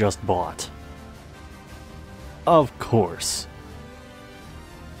that I just bought. Of course.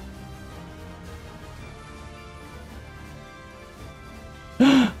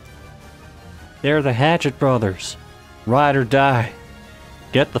 They're the Hatchet brothers. Ride or die.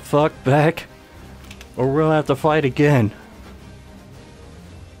 Get the fuck back, or we'll have to fight again.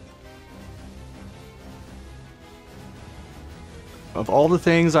 Of all the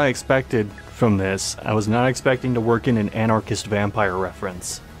things I expected from this, I was not expecting to work in an anarchist vampire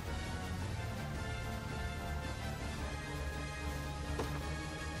reference.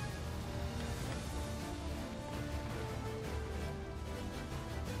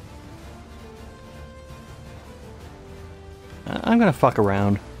 I'm gonna fuck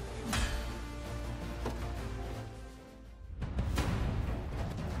around.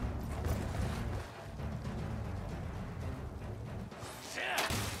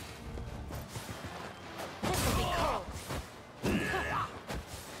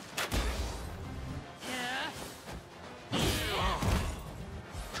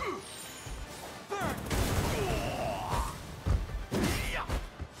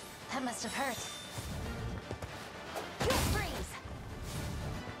 That must have hurt. You freeze.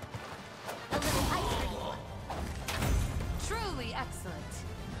 A little ice for you. Truly excellent.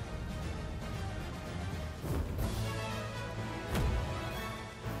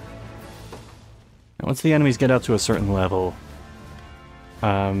 Once the enemies get up to a certain level,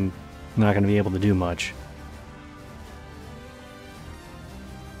 I'm not going to be able to do much.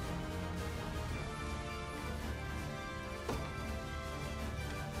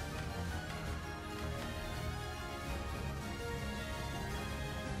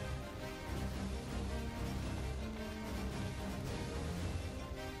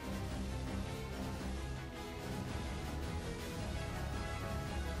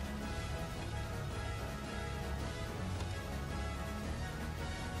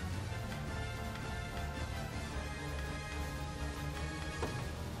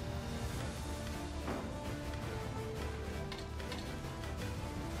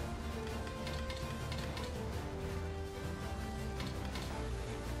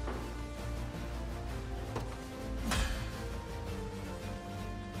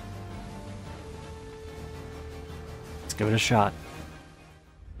 Let's give it a shot.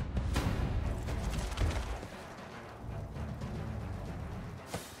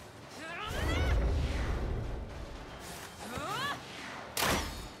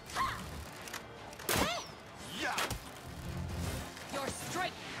 Your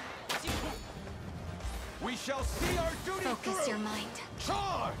strength. We shall see our duty Focus through. your mind.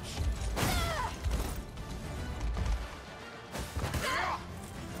 Charge!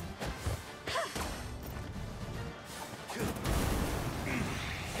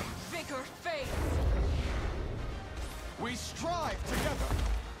 Vigor fades. We strive together.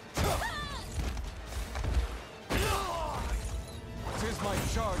 'Tis my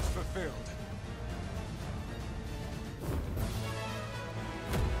charge fulfilled.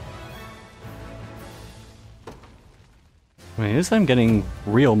 I mean, at least I'm getting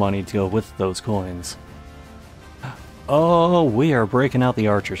real money to go with those coins. Oh, we are breaking out the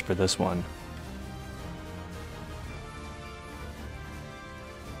archers for this one.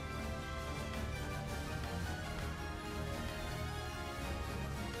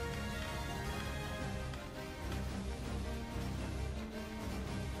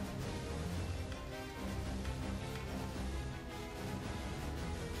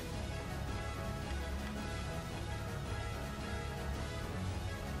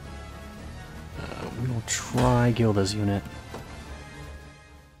 We will try Gilda's unit.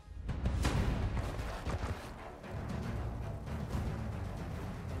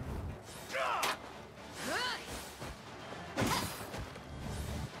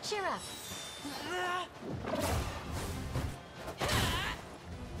 Cheer up.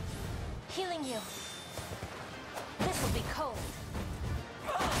 Healing you. This will be cold.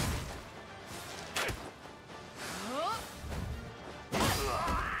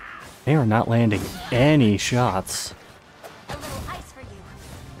 They are not landing any shots. A little ice for you.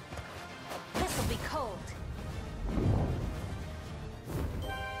 This will be cold.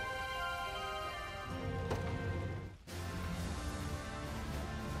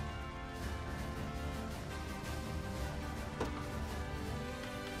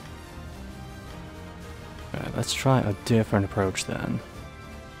 Alright, let's try a different approach then.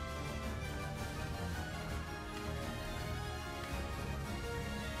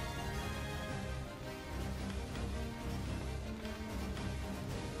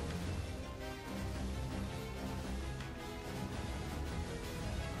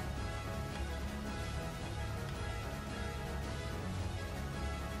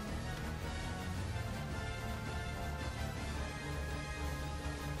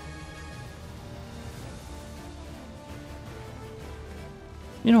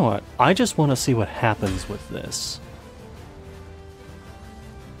 You know what? I just want to see what happens with this.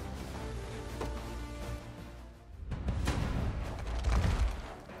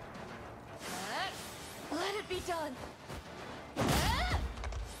 Let it be done.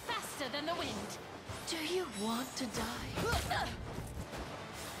 Faster than the wind. Do you want to die?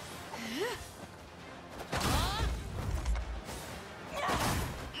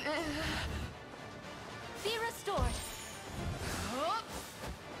 Be restored.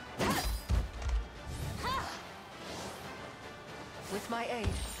 With my aid.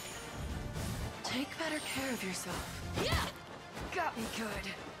 Take better care of yourself. Yeah. Got me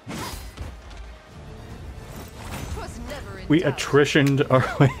good. Was never in We doubt. attritioned our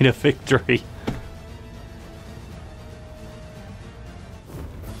way to victory.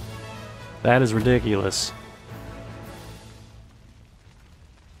 That is ridiculous.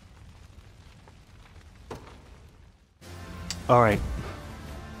 Alright.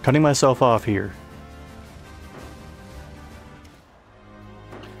 Cutting myself off here.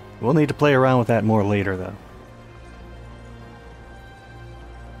 We'll need to play around with that more later, though.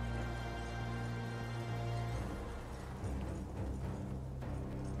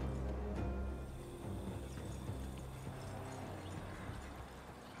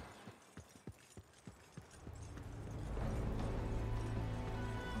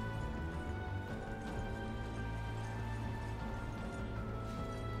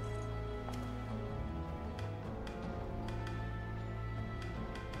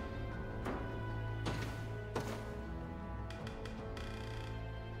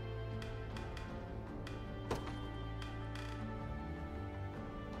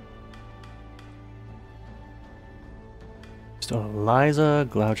 So Eliza,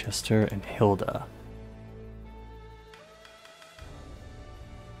 Gloucester, and Hilda.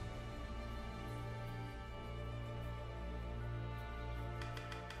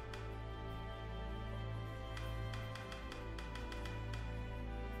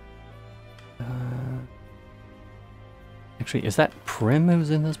 Actually, is that Prim who's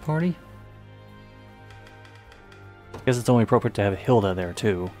in this party? I guess it's only appropriate to have Hilda there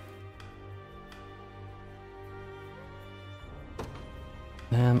too.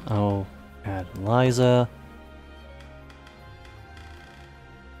 Then I'll add Eliza.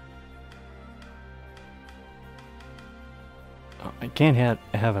 Oh, I can't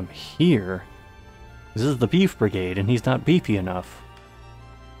have him here. This is the Beef Brigade, and he's not beefy enough.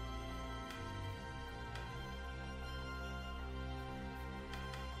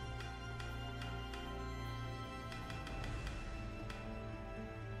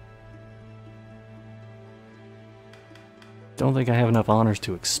 Don't think I have enough honors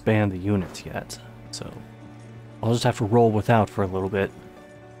to expand the units yet, so I'll just have to roll without for a little bit.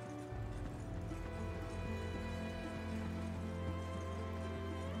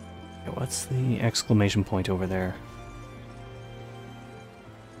 Okay, what's the exclamation point over there?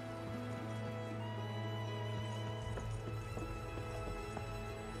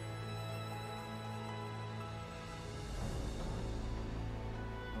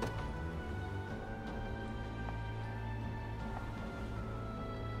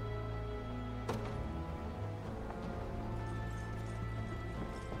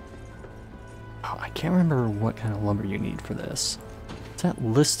 I can't remember what kind of lumber you need for this. Is that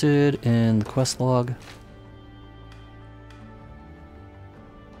listed in the quest log?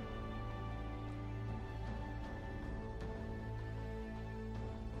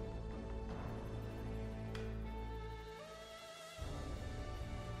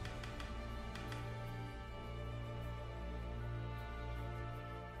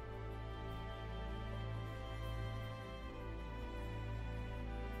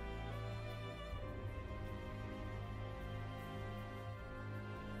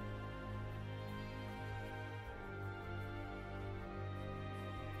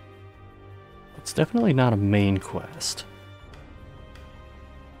 It's definitely not a main quest.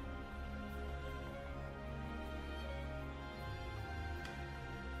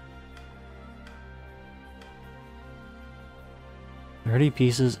 $30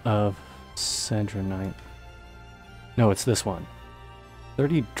 pieces of Cedronite. No, it's this one.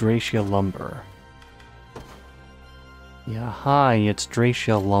 30 Dracia lumber. Yeah, hi, it's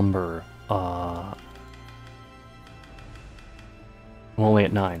Dracia lumber. I'm only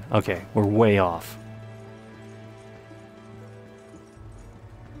at 9. Okay, we're way off.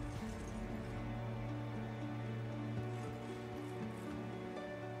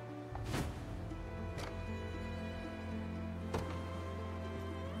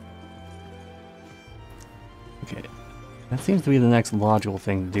 Okay, that seems to be the next logical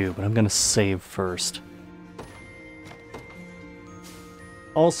thing to do, but I'm gonna save first.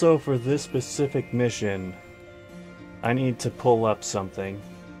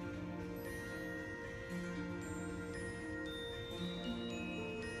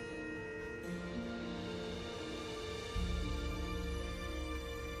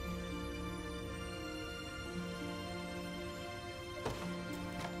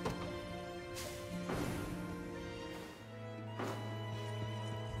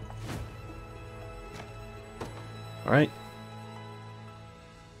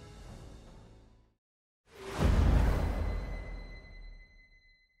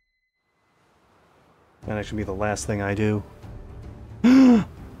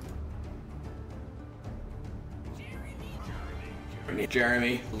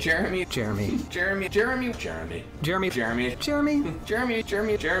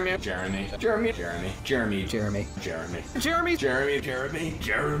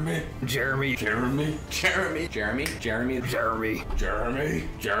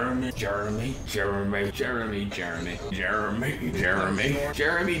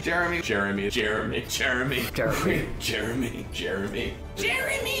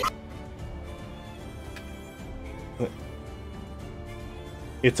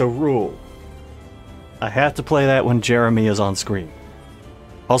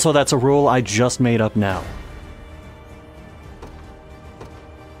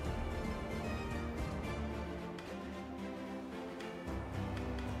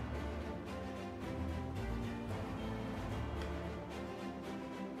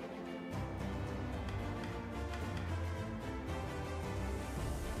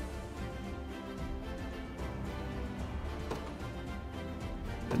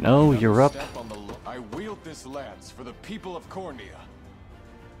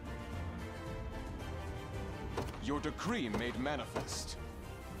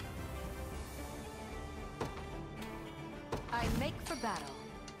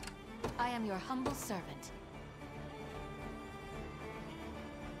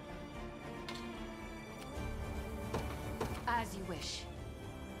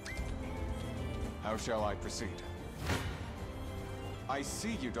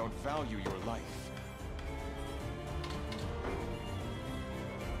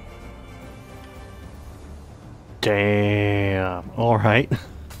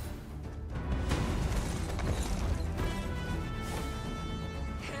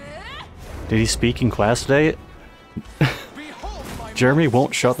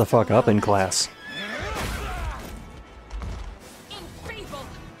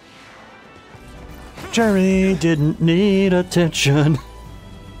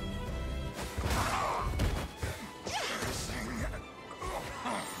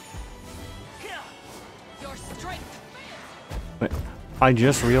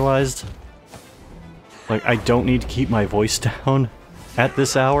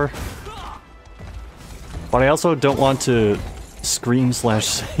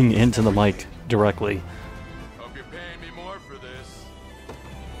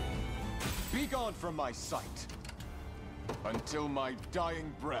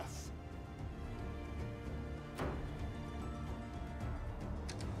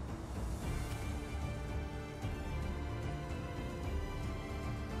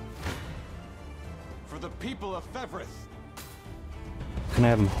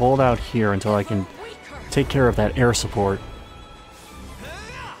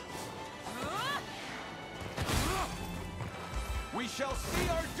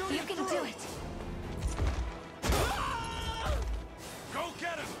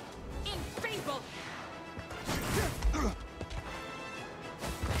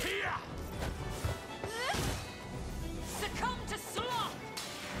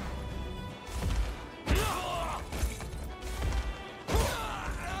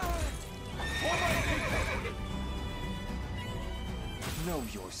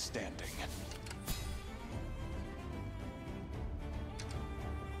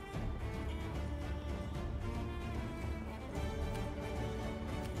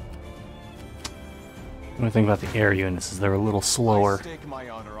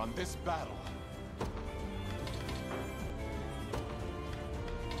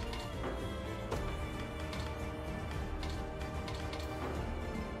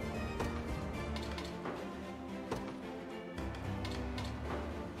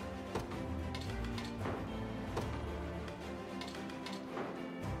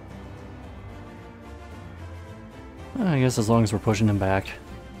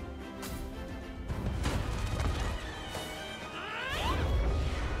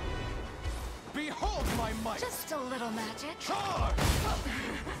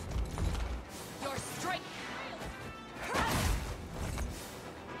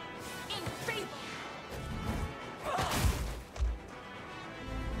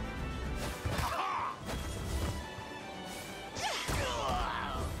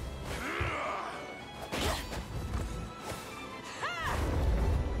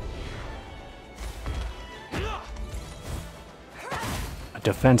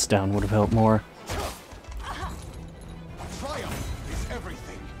 defense down would have helped more. Triumph is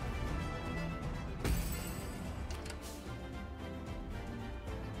everything.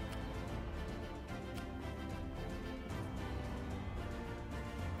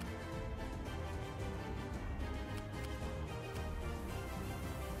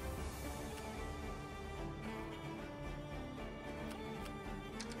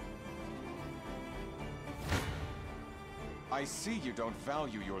 I see you don't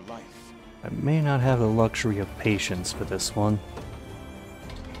value your life. I may not have the luxury of patience for this one.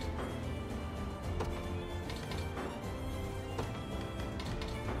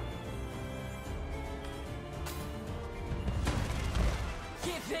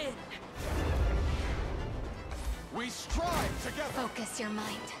 Give in! We strive together! Focus your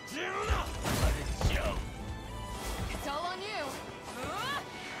mind. It's all on you!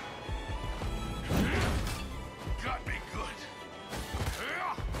 Got me good.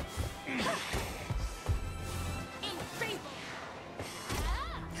 Enfeebled!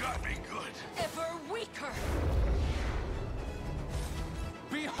 Got me good. Ever weaker!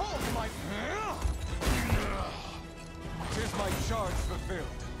 Behold my... 'Tis my charge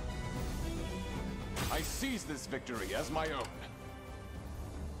fulfilled. I seize this victory as my own.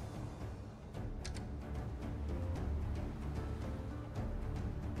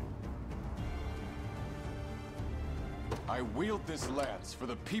 I wield this lance for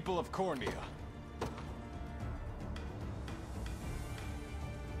the people of Cornea.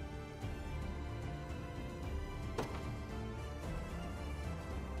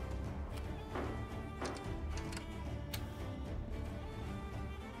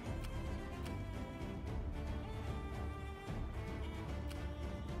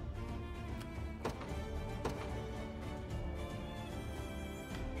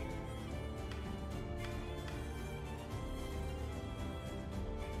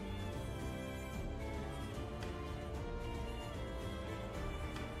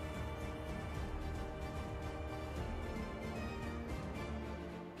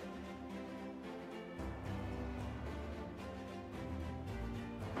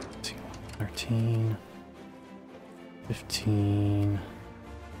 Let's see, 13, 15.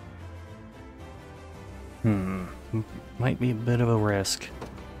 Might be a bit of a risk.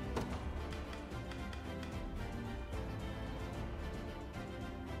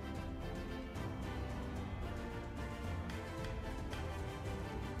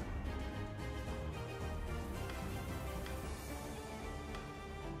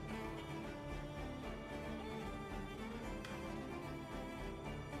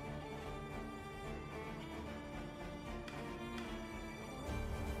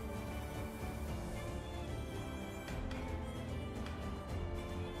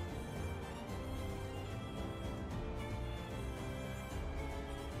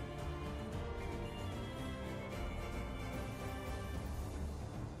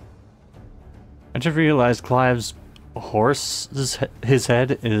 I just realized Clive's horse, his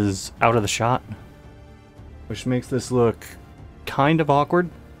head is out of the shot, which makes this look kind of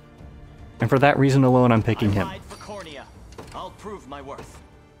awkward. And for that reason alone, I'm picking him. I ride for Cornea. I'll prove my worth.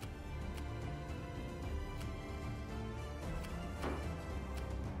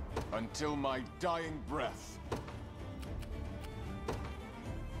 Until my dying breath.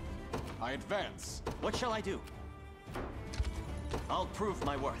 I advance. What shall I do? I'll prove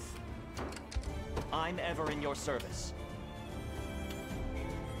my worth. I'm ever in your service.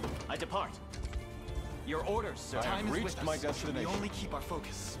 I depart. Your orders, sir. I have reached with my us. destination. We only keep our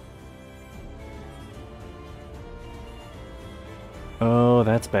focus. Oh,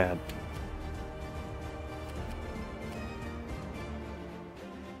 that's bad.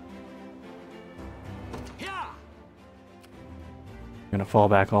 Gonna fall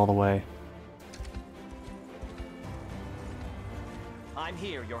back all the way. I'm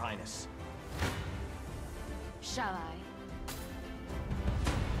here, Your Highness. Shall I?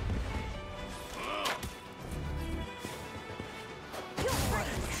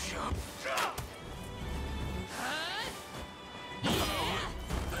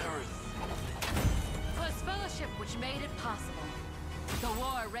 Twas fellowship which made it possible. The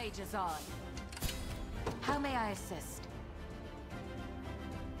war rages on. How may I assist?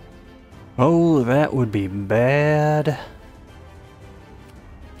 Oh, that would be bad.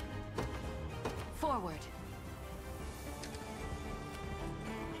 Forward.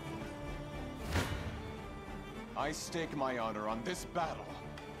 I stake my honor on this battle.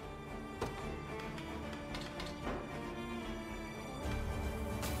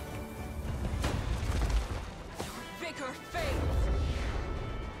 Vigor fades.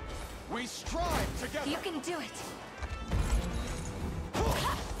 We strive together. You can do it.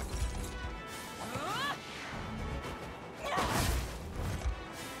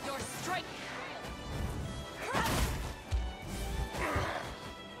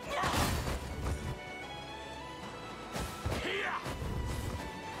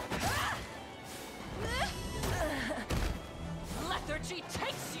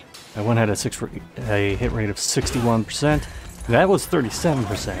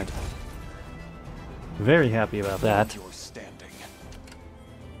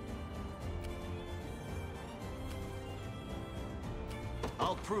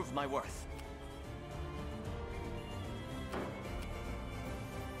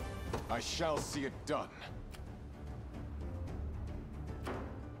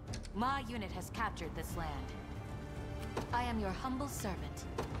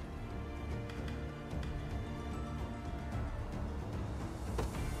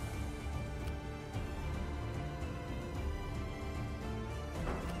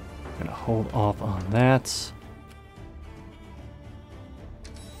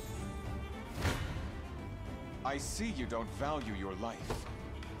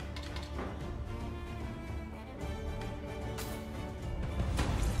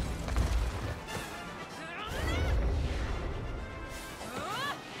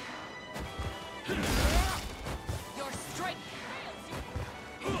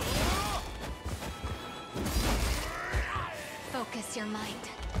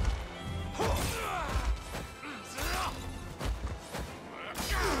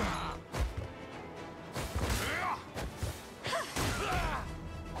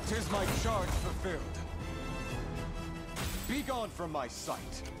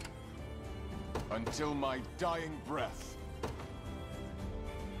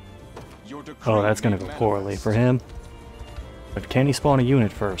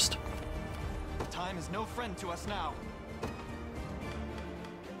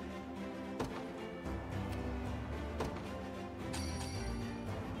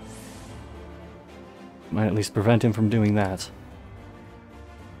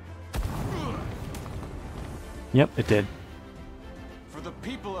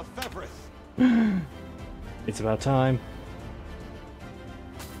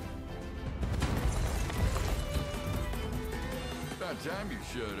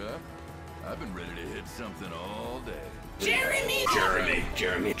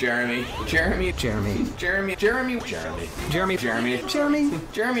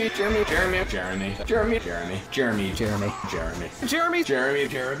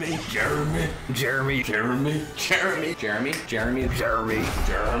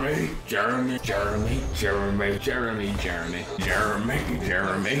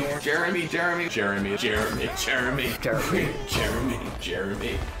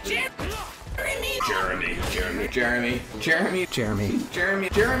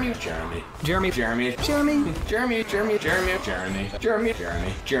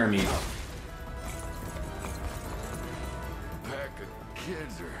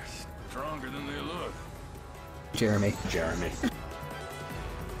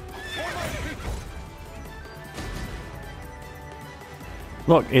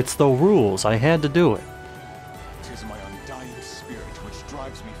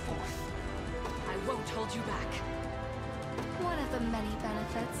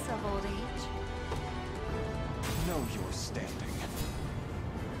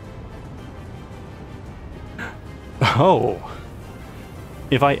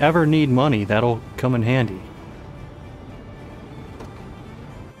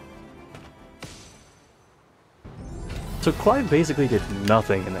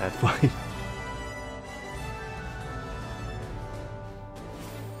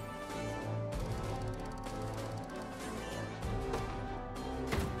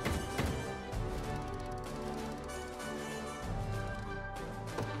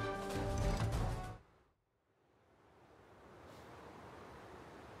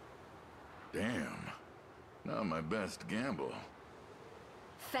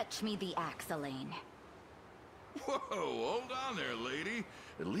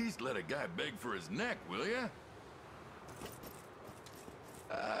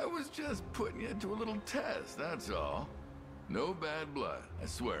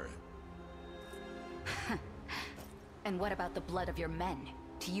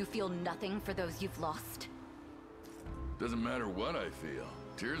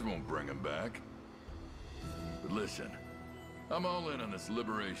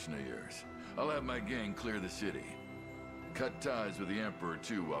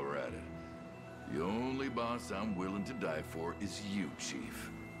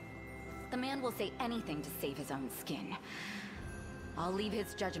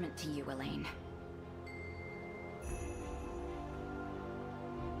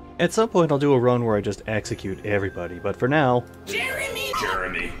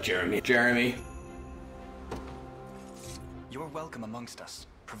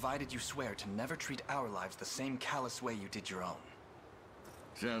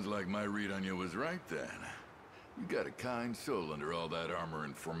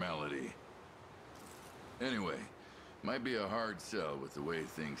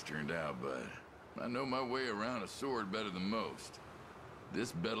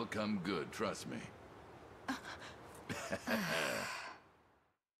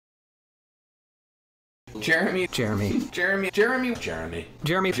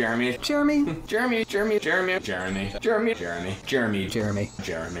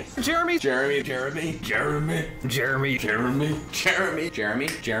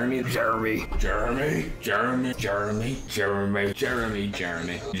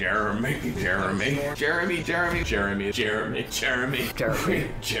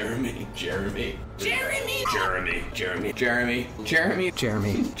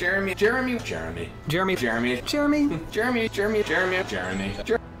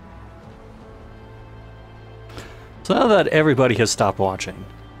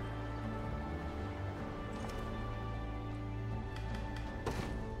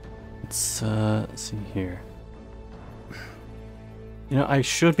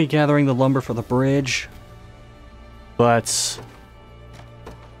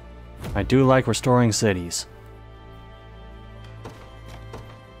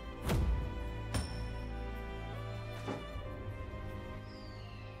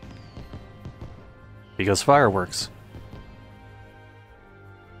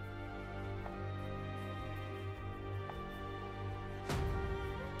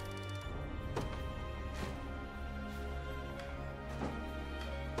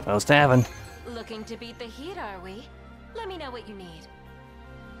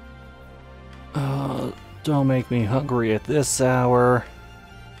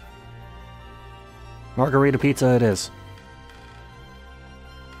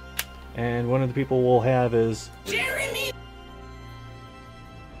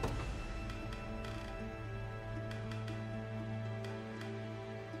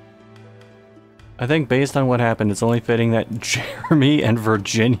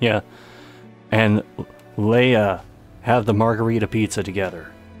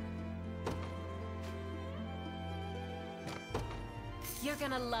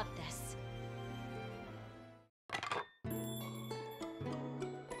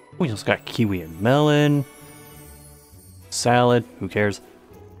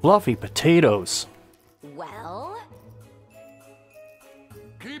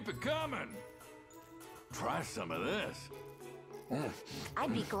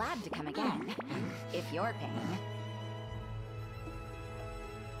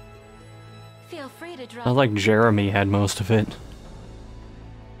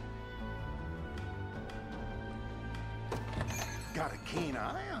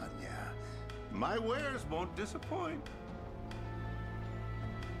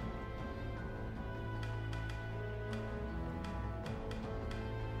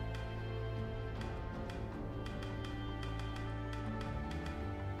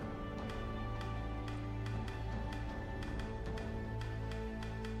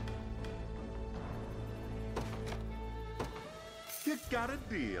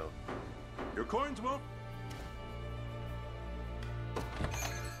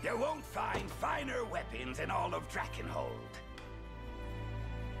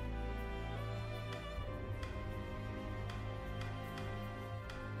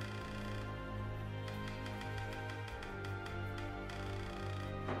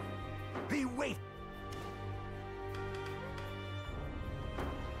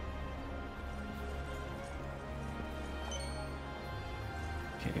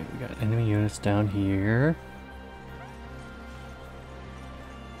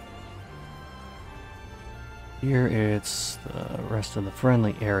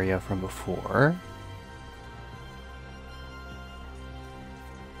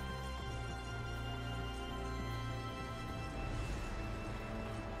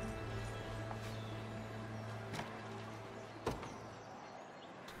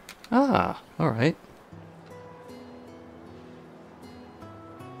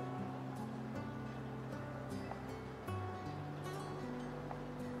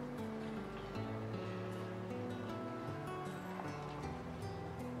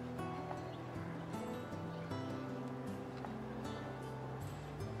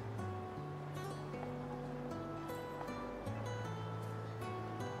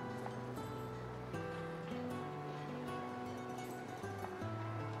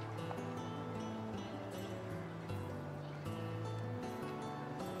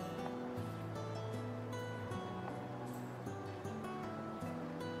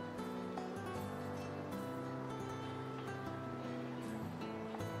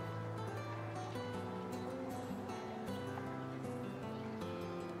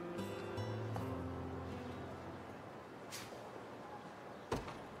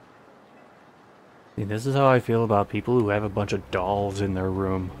 See, this is how I feel about people who have a bunch of dolls in their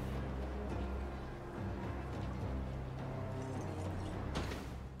room.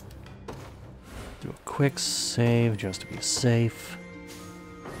 Do a quick save just to be safe.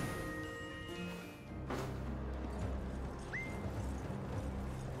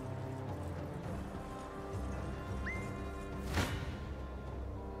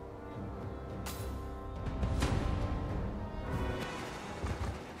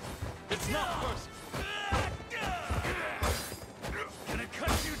 It's not personal. Gonna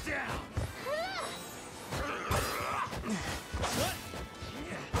cut you down.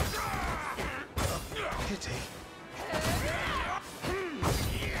 Pity.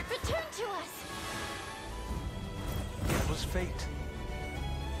 Return to us! It was fate.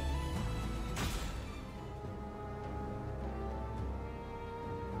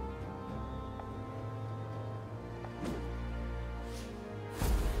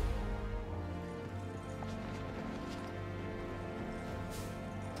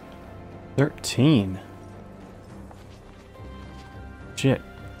 $13. Shit,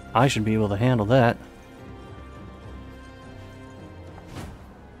 I should be able to handle that.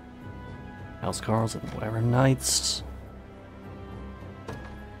 House Carls and Wyvern Knights.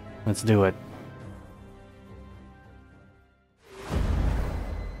 Let's do it.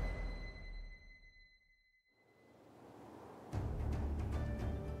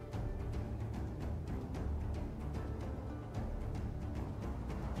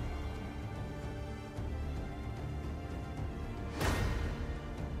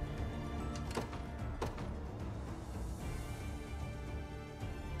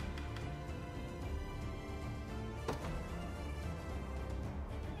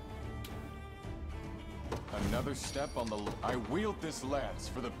 Another step on the... I wield this lance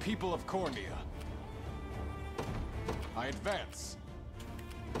for the people of Cornea. I advance.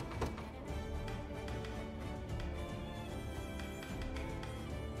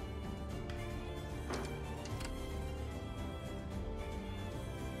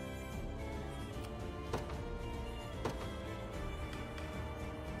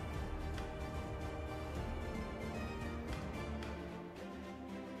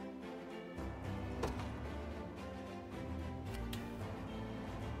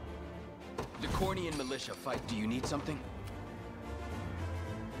 The Cornean militia fight. Do you need something?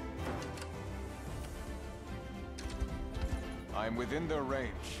 I'm within their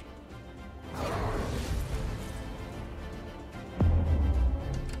range.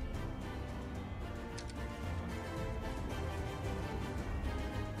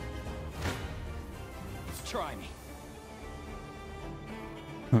 Try me.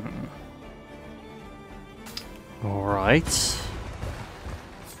 All right.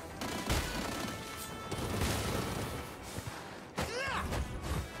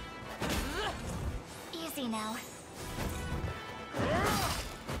 Easy now.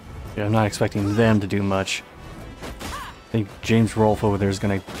 Yeah, I'm not expecting them to do much. I think James Rolfe over there is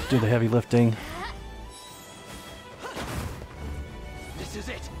going to do the heavy lifting. This is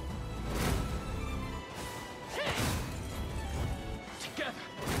it. Together.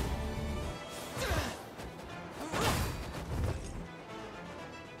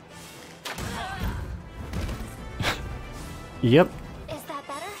 Yep. Is that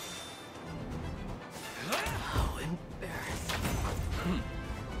better? How embarrassing.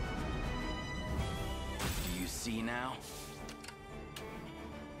 Do you see now?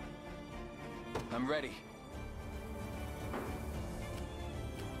 I'm ready.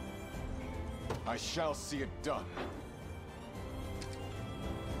 I shall see it done.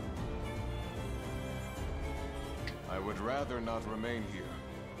 I would rather not remain here.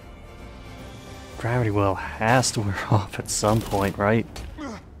 Gravity well has to wear off at some point, right?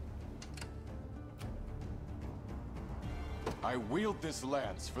 I wield this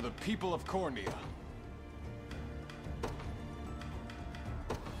lance for the people of Cornea.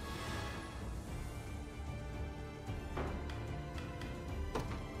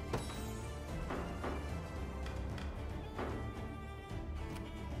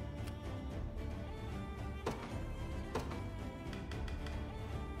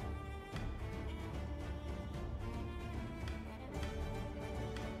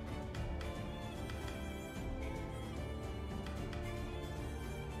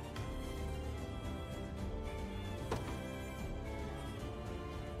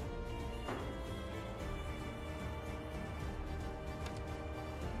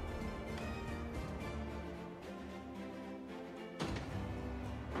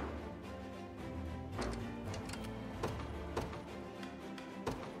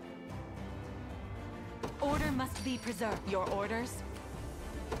 Order must be preserved. Your orders?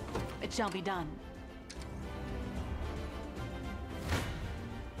 It shall be done.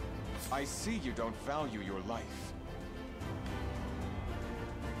 I see you don't value your life.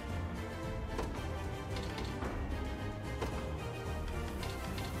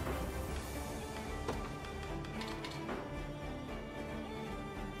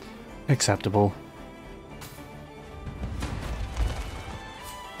 Acceptable.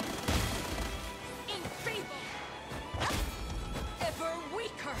 Ever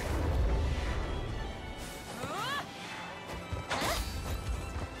weaker.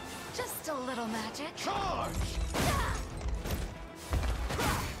 Just a little magic. Charge!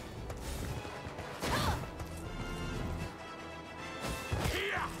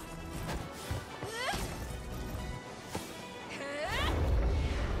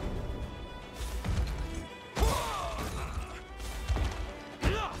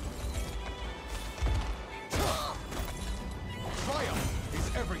 Triumph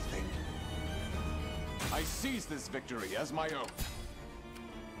is everything. I seize this victory as my own.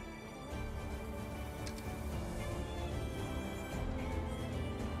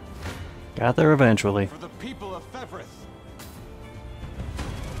 Got there eventually. For the people of Fevrith.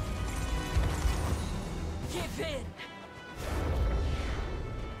 Give in.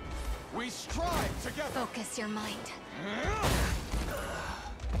 We strive together. Focus your mind.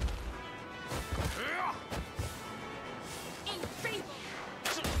 Enfeeble.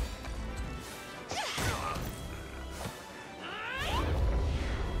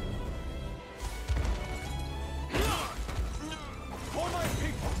 For my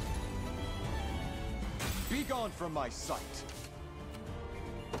people. Be gone from my sight.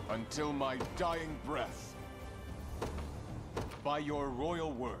 Until my dying breath. By your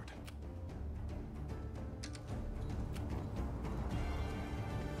royal word.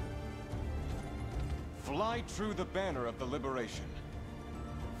 Fly true the banner of the liberation.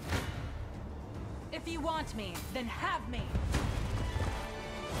 If you want me, then have me.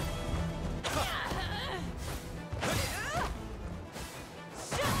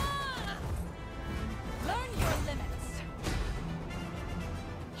 Learn your limits.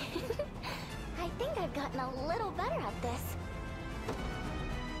 I think I've gotten a little better at this.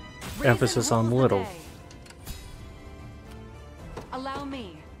 Emphasis on little. Allow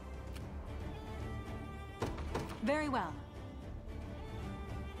me. Very well.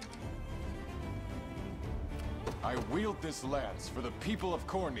 I wield this lance for the people of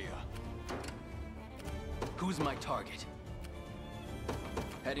Cornea. Who's my target?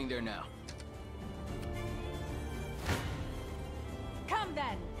 Heading there now. Come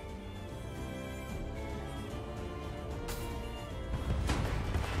then.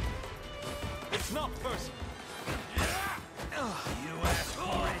 It's not personal. You asked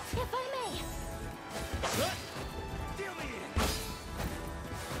for it. If I may. Deal me in.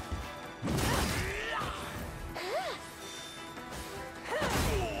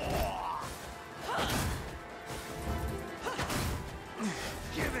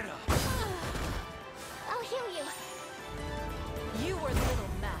 Give it up. I'll heal you. You were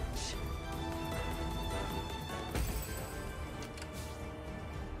little match.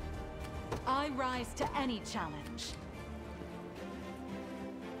 I rise to any challenge.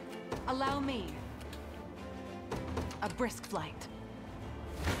 Allow me a brisk flight.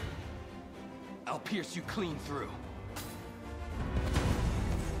 I'll pierce you clean through.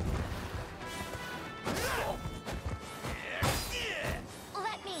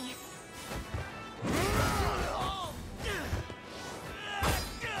 Let me.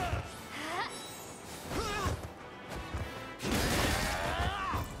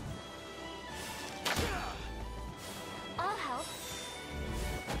 I'll help.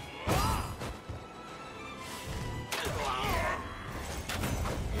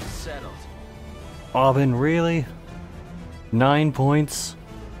 It's settled. Aubin, really? 9 points?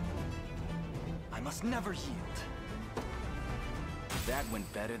 I must never yield. That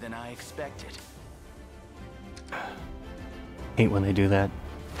went better than I expected. Hate when they do that.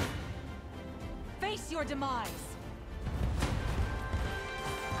 Face your demise.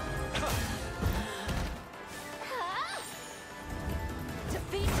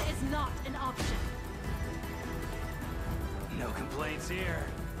 Defeat is not an option. No complaints here.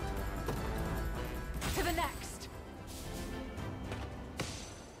 To the next.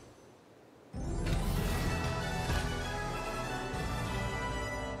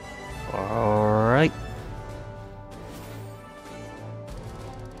 Alright.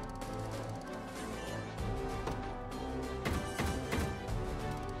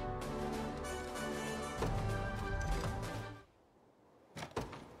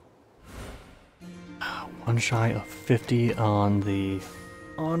 One shy of 50 on the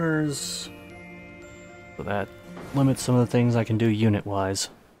honors. So that limits some of the things I can do unit-wise.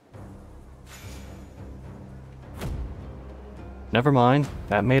 Never mind,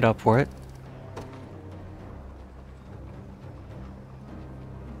 that made up for it.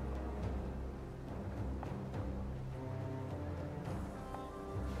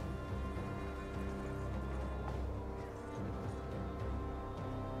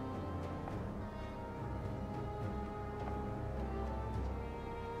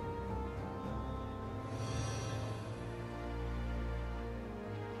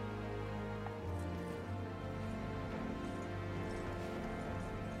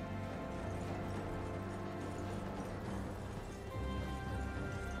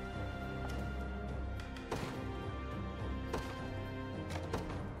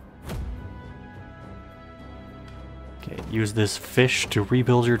 Okay, use this fish to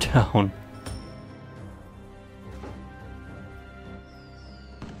rebuild your town.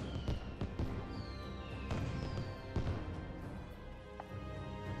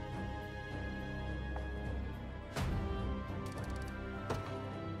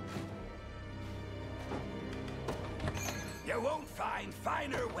 You won't find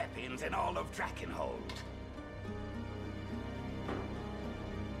finer weapons in all of Drakenhold.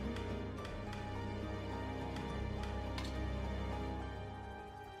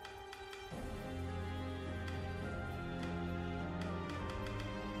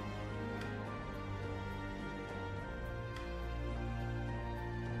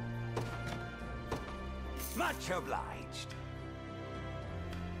 Much obliged.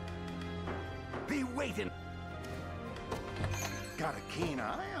 Be waiting. Got a keen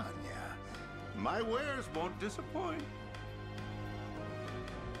eye on ya. My wares won't disappoint.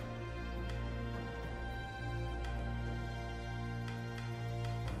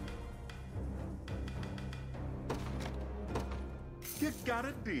 You got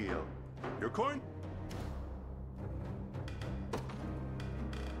a deal. Your coin?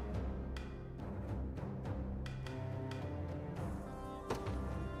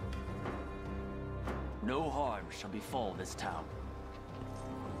 No harm shall befall this town.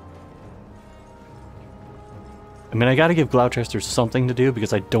 I mean, I gotta give Gloucester something to do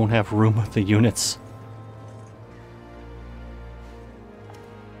because I don't have room with the units.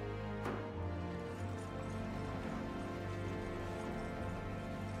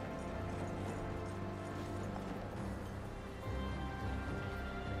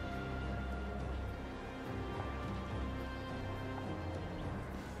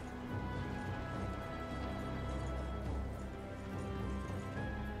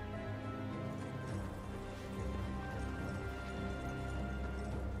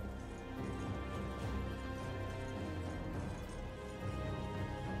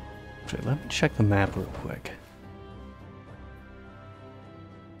 Let me check the map real quick.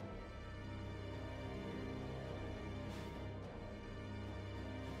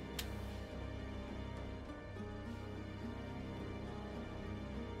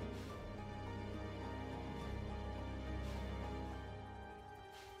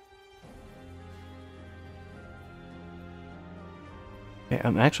 Okay,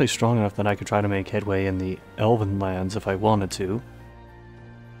 I'm actually strong enough that I could try to make headway in the Elven lands if I wanted to.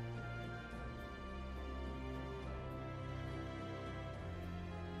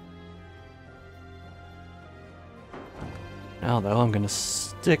 Now though, I'm gonna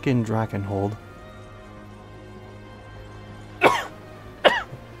stick in Drakenhold.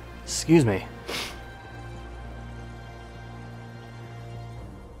 Excuse me.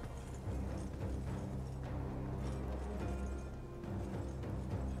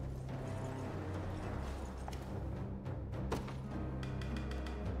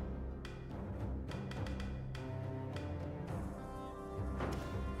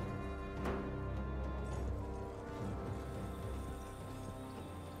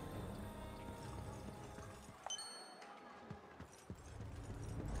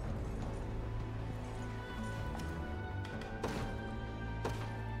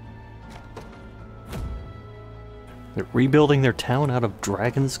 They're rebuilding their town out of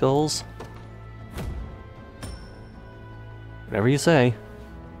dragon skulls? Whatever you say.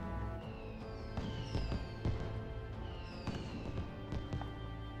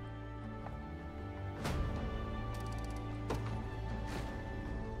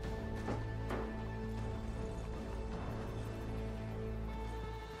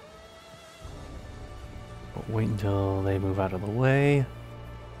 But wait until they move out of the way.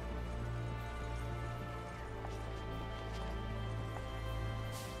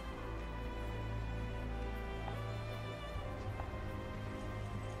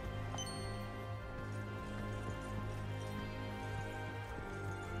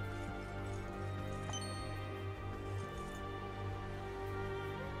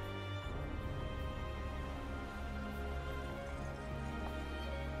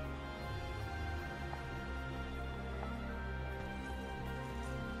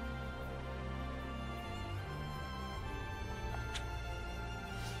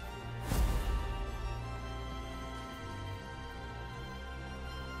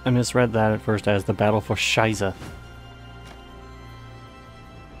 I misread that at first as the battle for Shiza.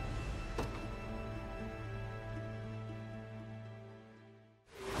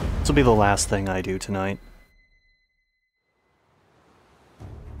 This will be the last thing I do tonight.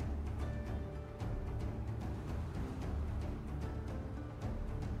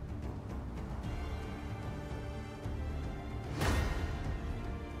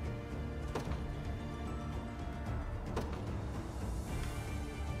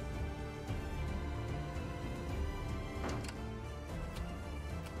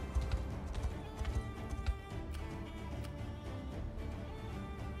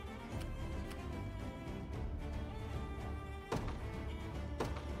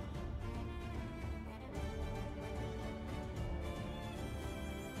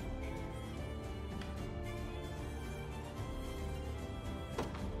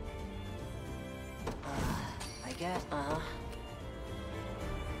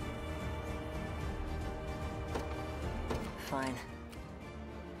 Fine.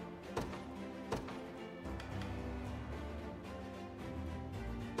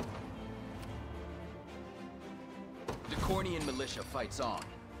 The Cornian militia fights on.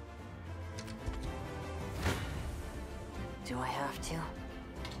 Do I have to?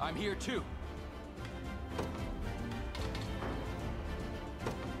 I'm here too.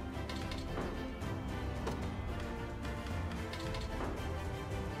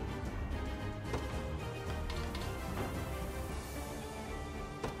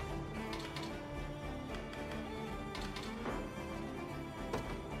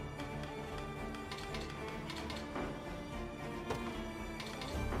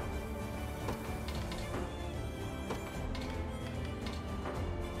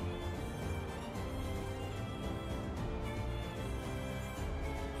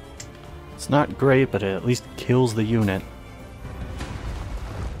 It's not great, but it at least kills the unit.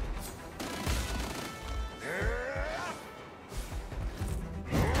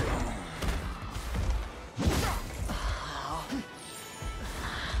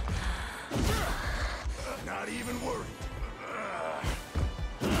 Not even worried.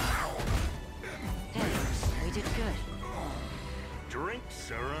 Hey, we did good.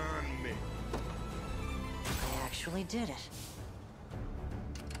 Drinks are on me. I actually did it.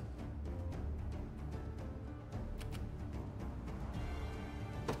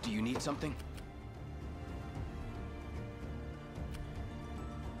 Do you need something?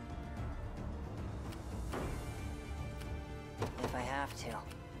 If I have to.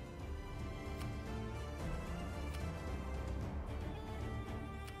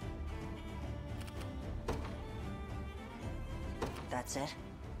 That's it?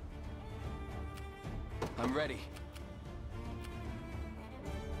 I'm ready.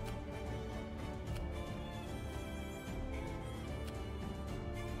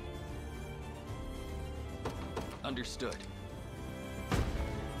 Understood.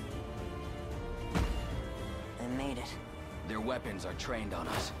 I made it. Their weapons are trained on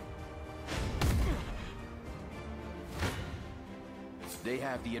us. They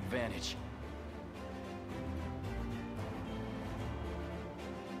have the advantage.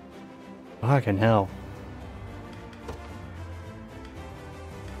 Fucking hell.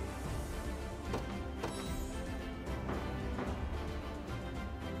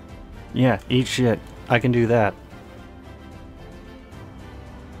 Yeah, eat shit. I can do that.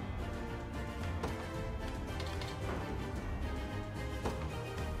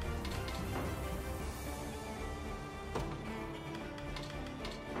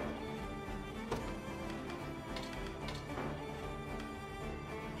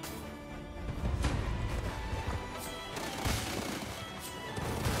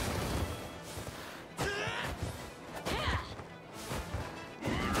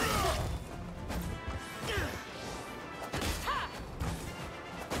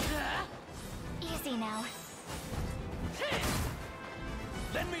 Easy now.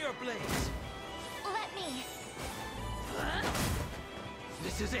 Lend me your blades. Let me.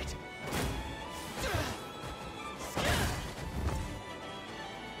 This is it.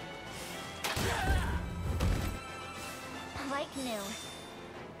 Like new.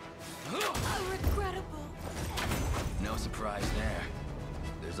 Regrettable. No surprise there.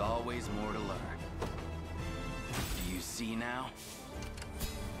 There's always more to learn. Do you see now?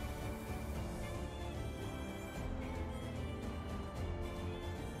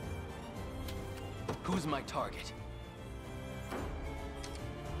 Who's my target?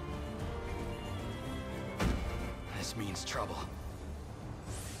 This means trouble.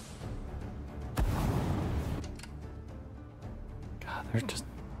 God, they're just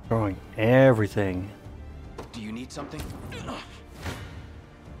throwing everything. Do you need something?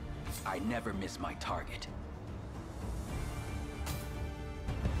 I never miss my target.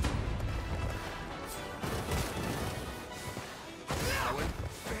 How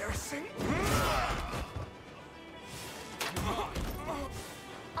embarrassing!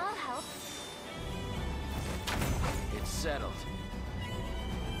 I'll help. It's settled.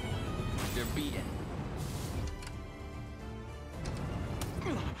 They're beaten.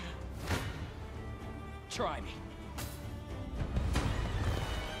 Try me.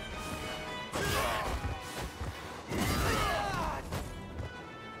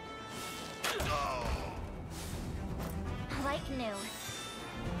 Like new.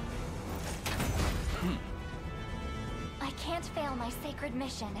 I can't fail my sacred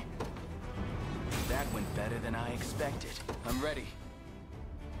mission. That went better than I expected. I'm ready.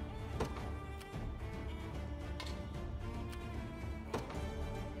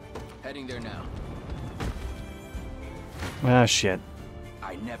 Heading there now. Ah, shit.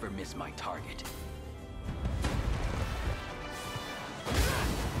 I never miss my target.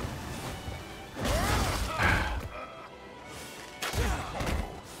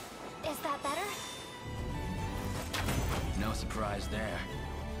 Is that better? No surprise there.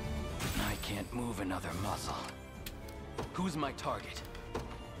 I can't move another muscle. Who's my target?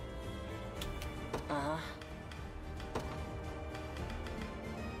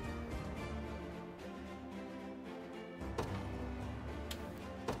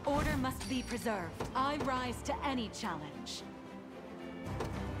 Order must be preserved. I rise to any challenge.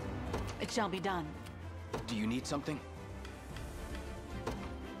 It shall be done. Do you need something?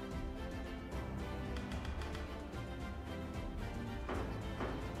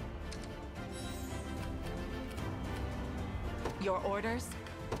 Your orders?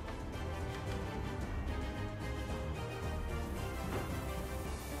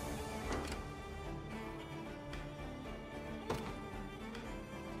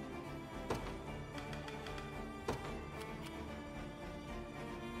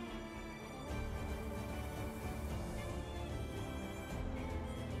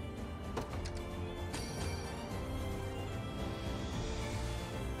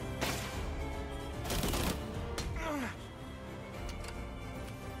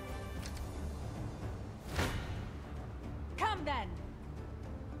 Come then!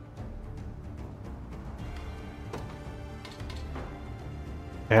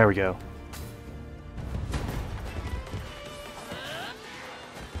 There we go.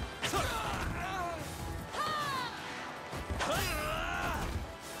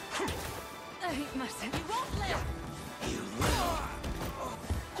 I must. You won't live!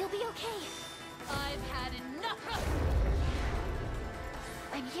 You'll be okay. I've had enough!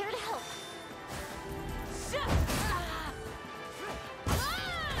 I'm here to help.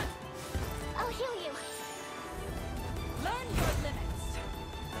 I'll heal you. Learn your limits!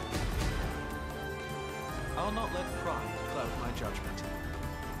 I'll not let pride cloud my judgment.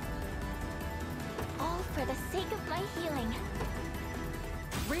 All for the sake of my healing.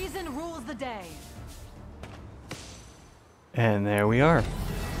 Reason rules the day. And there we are.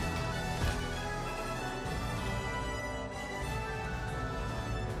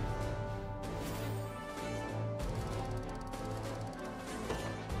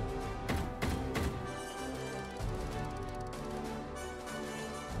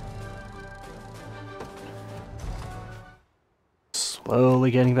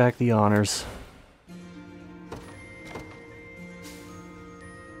 Slowly getting back the honors.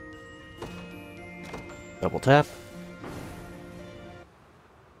 Double tap.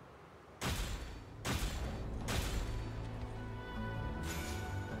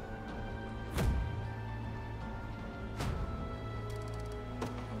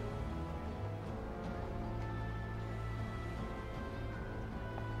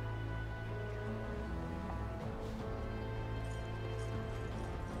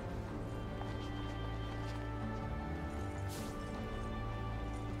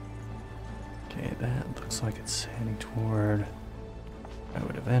 Okay, that looks like it's heading toward I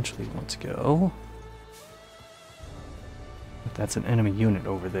would eventually want to go. But that's an enemy unit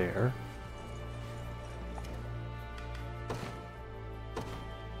over there.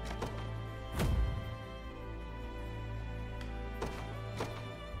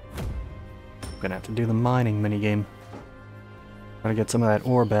 Gonna have to do the mining minigame. Try to get some of that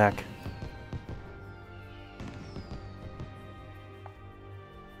ore back.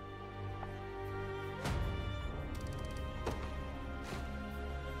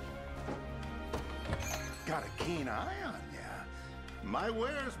 Got a keen eye on ya. My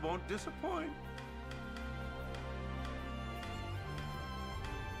wares won't disappoint.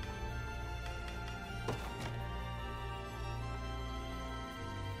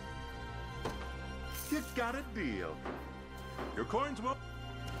 got a deal. Your coins won't...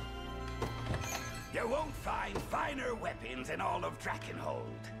 You won't find finer weapons in all of Drakenhold.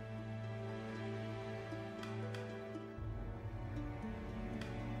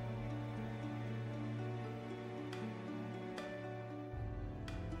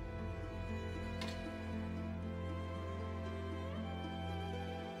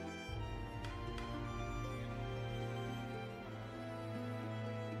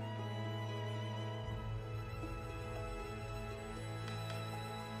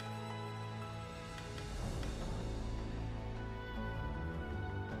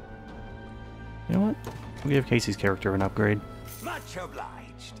 You know what? We'll give Casey's character an upgrade. Much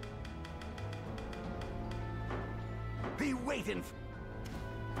obliged. Be waiting.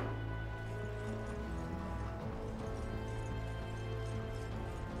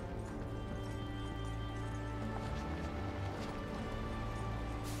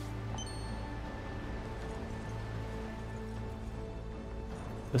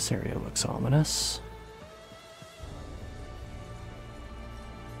 This area looks ominous.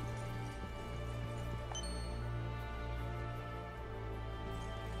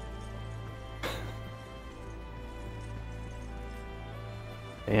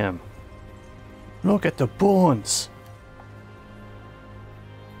 Damn. Look at the bones!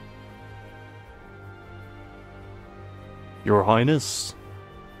 Your Highness,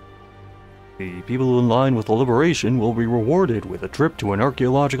 the people in line with the liberation will be rewarded with a trip to an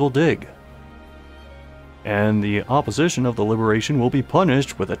archaeological dig. And the opposition of the liberation will be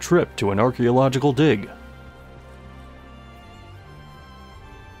punished with a trip to an archaeological dig.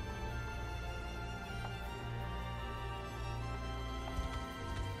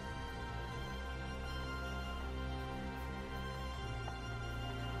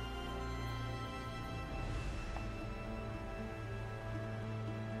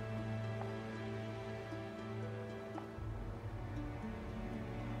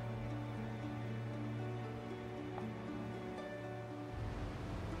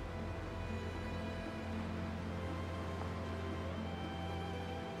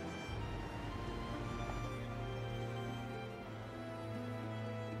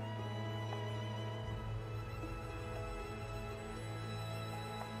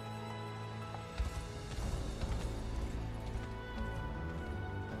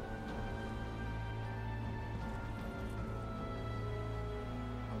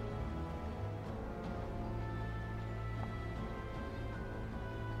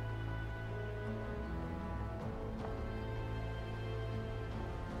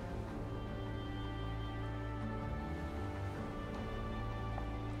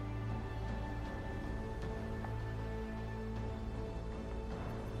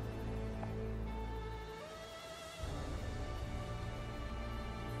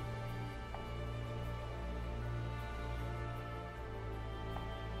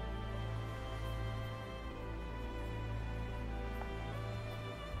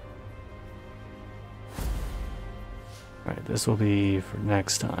 Alright, this will be for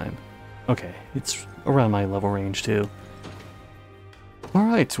next time. Okay, it's around my level range too.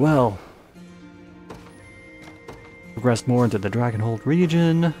 Alright, well. Progressed more into the Drakenhold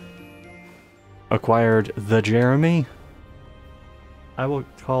region. Acquired the Jeremy. I will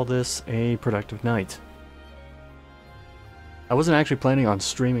call this a productive night. I wasn't actually planning on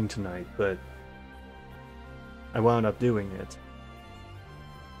streaming tonight, but I wound up doing it.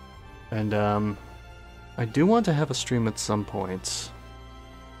 And, I do want to have a stream at some point.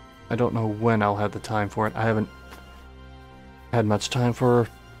 I don't know when I'll have the time for it. I haven't had much time for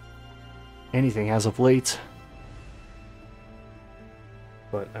anything as of late.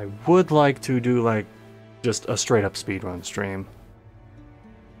 But I would like to do, like, just a straight-up speedrun stream.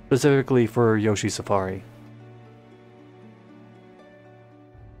 Specifically for Yoshi Safari.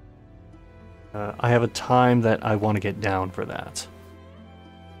 I have a time that I want to get down for that.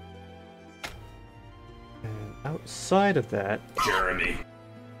 And outside of that... Jeremy.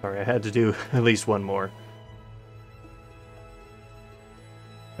 Sorry, I had to do at least one more.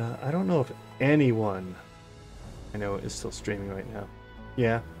 I don't know if anyone I know is still streaming right now.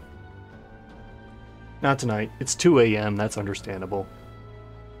 Yeah. Not tonight. It's 2 a.m. That's understandable.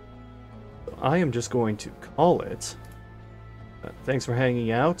 So I am just going to call it. Thanks for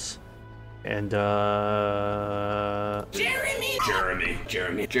hanging out. And, Jeremy! Jeremy!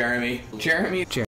 Jeremy! Jeremy! Jeremy!